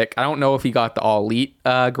really sick. I don't know if he got the All Elite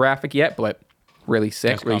graphic yet, but really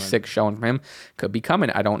sick, sick showing from him. Could be coming.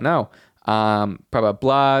 I don't know. Blah, blah,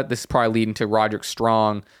 blah. This is probably leading to Roderick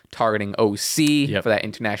Strong targeting OC for that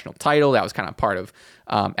international title. That was kind of part of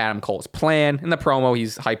Adam Cole's plan. In the promo,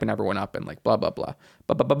 he's hyping everyone up and blah, blah, blah.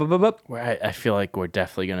 I feel like we're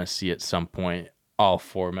definitely going to see at some point all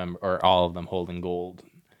 4 members or all of them holding gold.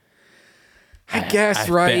 I guess,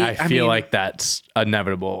 right? I feel like that's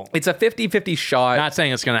inevitable. It's a 50-50 shot. Not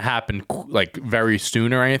saying it's going to happen very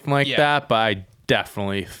soon or anything like that, but I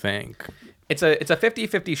definitely think it's a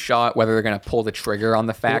 50-50 shot whether they're going to pull the trigger on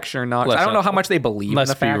the faction or not. I don't know how much they believe in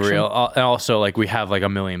the faction. Let's be real. And also, we have a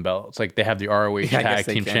million belts. They have the ROH Tag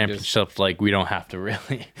Team Championships. We don't have to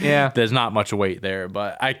really. Yeah. There's not much weight there,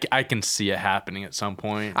 but I can see it happening at some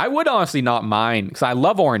point. I would honestly not mind, because I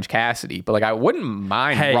love Orange Cassidy, but I wouldn't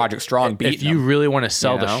mind Roderick Strong beating him. If you really want to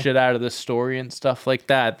sell the shit out of this story and stuff like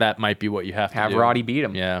that, that might be what you have to do. Have Roddy beat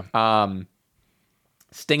him. Yeah.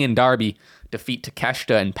 Sting and Darby defeat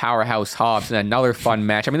Takeshita and Powerhouse Hobbs in another fun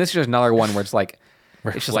match. I mean, this is just another one where it's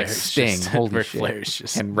it's just Sting. Holy Ric shit. Flair's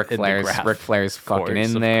just and Ric Flair's fucking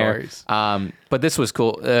in of there. Course. But this was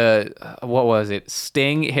cool. What was it?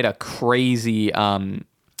 Sting hit a crazy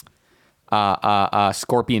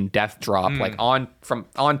scorpion death drop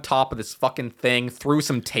on top of this fucking thing, through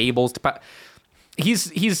some tables.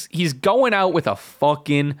 He's going out with a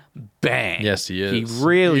fucking bang. Yes, he is. He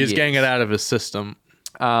really He's getting it out of his system.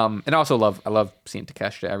 And I also I love seeing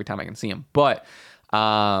Takeshita every time I can see him. But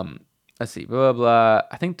let's see, blah, blah, blah.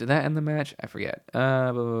 I think, did that end the match? I forget.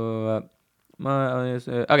 Blah, blah, blah, blah.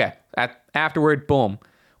 Okay. Afterward, boom.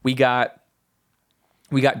 We got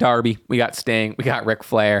Darby, we got Sting, we got Ric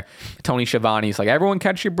Flair. Tony Schiavone's everyone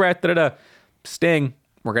catch your breath. Sting,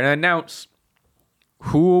 we're gonna announce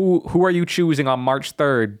who are you choosing on March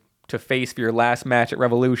 3rd to face for your last match at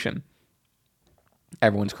Revolution.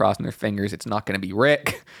 Everyone's crossing their fingers. It's not going to be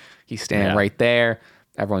Rick. He's standing right there.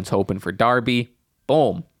 Everyone's hoping for Darby.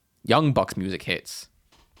 Boom. Young Bucks music hits.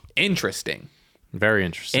 Interesting. Very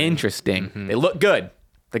interesting. Mm-hmm. They look good.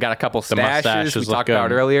 They got a couple stashes we talked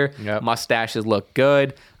about earlier. Yep. Mustaches look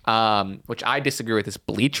good. Which I disagree with this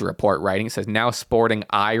Bleacher Report writing. It says now sporting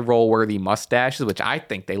eye roll worthy mustaches, which I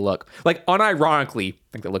think they look unironically. I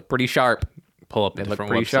think they look pretty sharp. Pull up a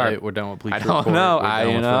different website. Sharp. We're done with Bleacher Report. I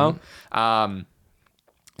don't know.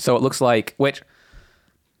 So it looks like, which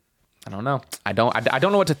I don't know. I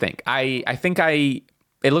don't know what to think. It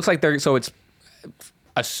looks like it's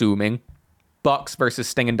assuming Bucks versus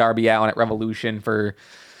Sting and Darby Allin at Revolution for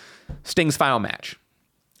Sting's final match.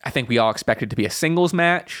 I think we all expect it to be a singles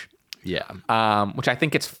match. Yeah. Which I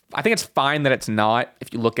think it's fine that it's not,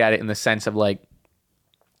 if you look at it in the sense of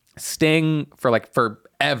Sting for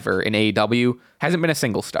forever in AEW hasn't been a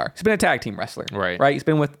single star. He's been a tag team wrestler. Right. He's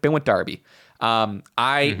been with Darby.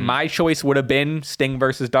 My choice would have been Sting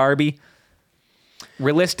versus Darby.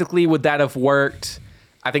 Realistically, would that have worked?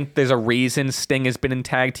 I think there's a reason Sting has been in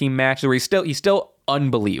tag team matches where he's still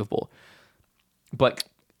unbelievable. But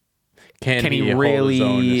can he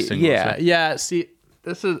really? Yeah. See,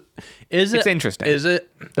 it's interesting. Is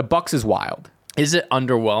it the Bucks is wild? Is it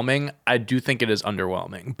underwhelming? I do think it is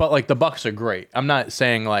underwhelming. But the Bucks are great. I'm not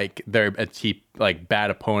saying they're a cheap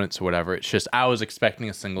bad opponents or whatever. It's just I was expecting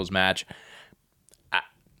a singles match.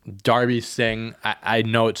 Darby Sting, I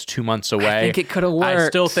know it's 2 months away. I think it could have worked. I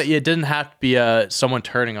still think it didn't have to be someone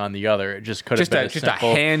turning on the other. It just could have been a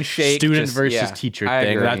handshake, student versus teacher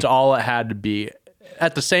thing. That's all it had to be.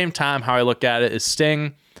 At the same time, how I look at it is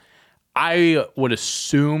Sting, I would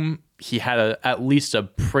assume he had at least a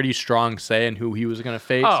pretty strong say in who he was going to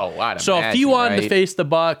face. Oh, I'd so imagine, if he wanted to face the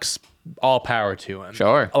Bucks, all power to him.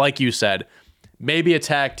 Sure. Like you said, maybe a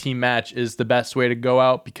tag team match is the best way to go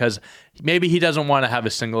out because maybe he doesn't want to have a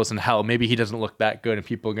singles, and hell, maybe he doesn't look that good and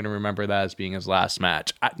people are going to remember that as being his last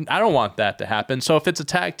match. I don't want that to happen. So if it's a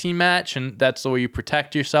tag team match and that's the way you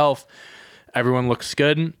protect yourself, everyone looks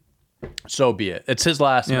good, so be it. It's his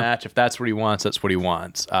last match. If that's what he wants, that's what he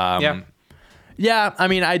wants. Yeah, I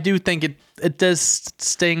mean, I do think it does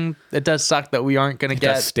sting. It does suck that we aren't going to get.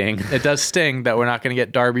 It does sting. It does sting that we're not going to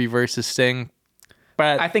get Darby versus Sting.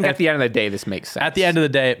 But I think at the end of the day, this makes sense. At the end of the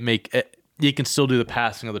day, you can still do the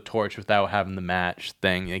passing of the torch without having the match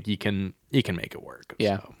thing. Like you can make it work.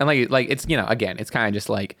 Yeah, So. and like it's again, it's kind of just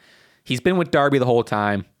like he's been with Darby the whole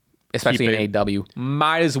time, especially in AEW.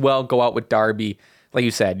 Might as well go out with Darby. Like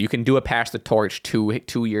you said, you can do a pass the torch to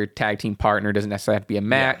your tag team partner. Doesn't necessarily have to be a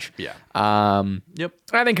match. Yeah. Yep.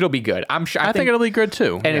 I think it'll be good. I'm sure. I think it'll be good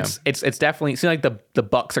too. And it's definitely seems like the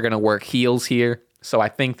Bucks are gonna work heels here. So I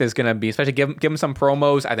think there's gonna be, especially give them some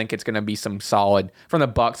promos. I think it's gonna be some solid from the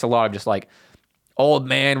Bucks. A lot of just like, old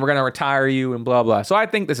man, we're gonna retire you and blah blah. So I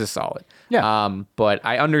think this is solid. Yeah. But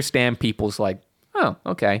I understand people's like, oh,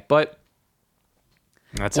 okay, but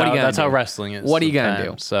that's how wrestling is. What are you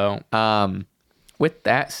gonna do? So with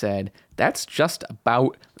that said, that's just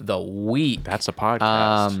about the week. That's a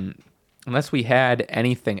podcast. Unless we had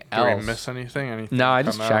anything else. Did we miss anything? No, I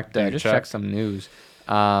just checked. Checked some news.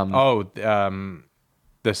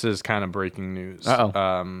 This is kind of breaking news.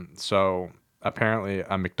 So apparently,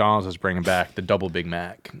 McDonald's is bringing back the double Big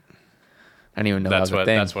Mac. I didn't even know that's that was a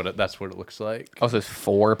thing. That's what it looks like. Oh, so it's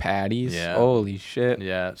 4 patties. Yeah. Holy shit.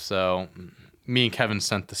 Yeah. So me and Kevin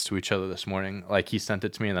sent this to each other this morning. Like he sent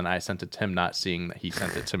it to me, and then I sent it to him, not seeing that he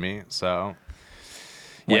sent it to me. So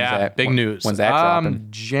big news. When's that dropping?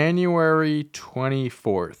 January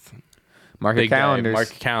 24th. Mark your calendars. Mark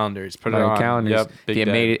your calendars. Put Mark it on. calendars. Yep,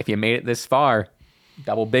 if you made it this far,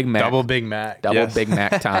 double Big Mac. Double Big Mac. Double Big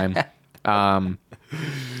Mac time.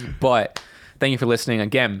 But thank you for listening.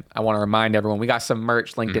 Again, I want to remind everyone, we got some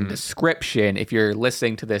merch linked in description. If you're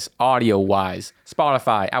listening to this audio-wise,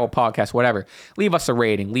 Spotify, Apple Podcasts, whatever, leave us a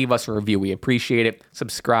rating. Leave us a review. We appreciate it.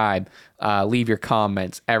 Subscribe. Leave your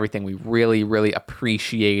comments. Everything. We really, really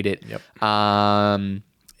appreciate it. Yep.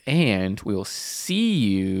 And we will see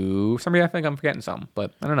you. I think I'm forgetting something,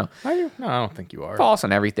 but I don't know. Are you? No, I don't think you are. Follow us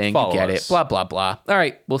on everything. Follow you get us. it. Blah, blah, blah. All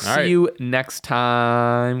right. We'll see you next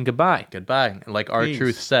time. Goodbye. Goodbye. Like Peace.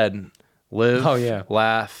 R-Truth said, live, Oh, yeah.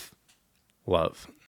 laugh, love.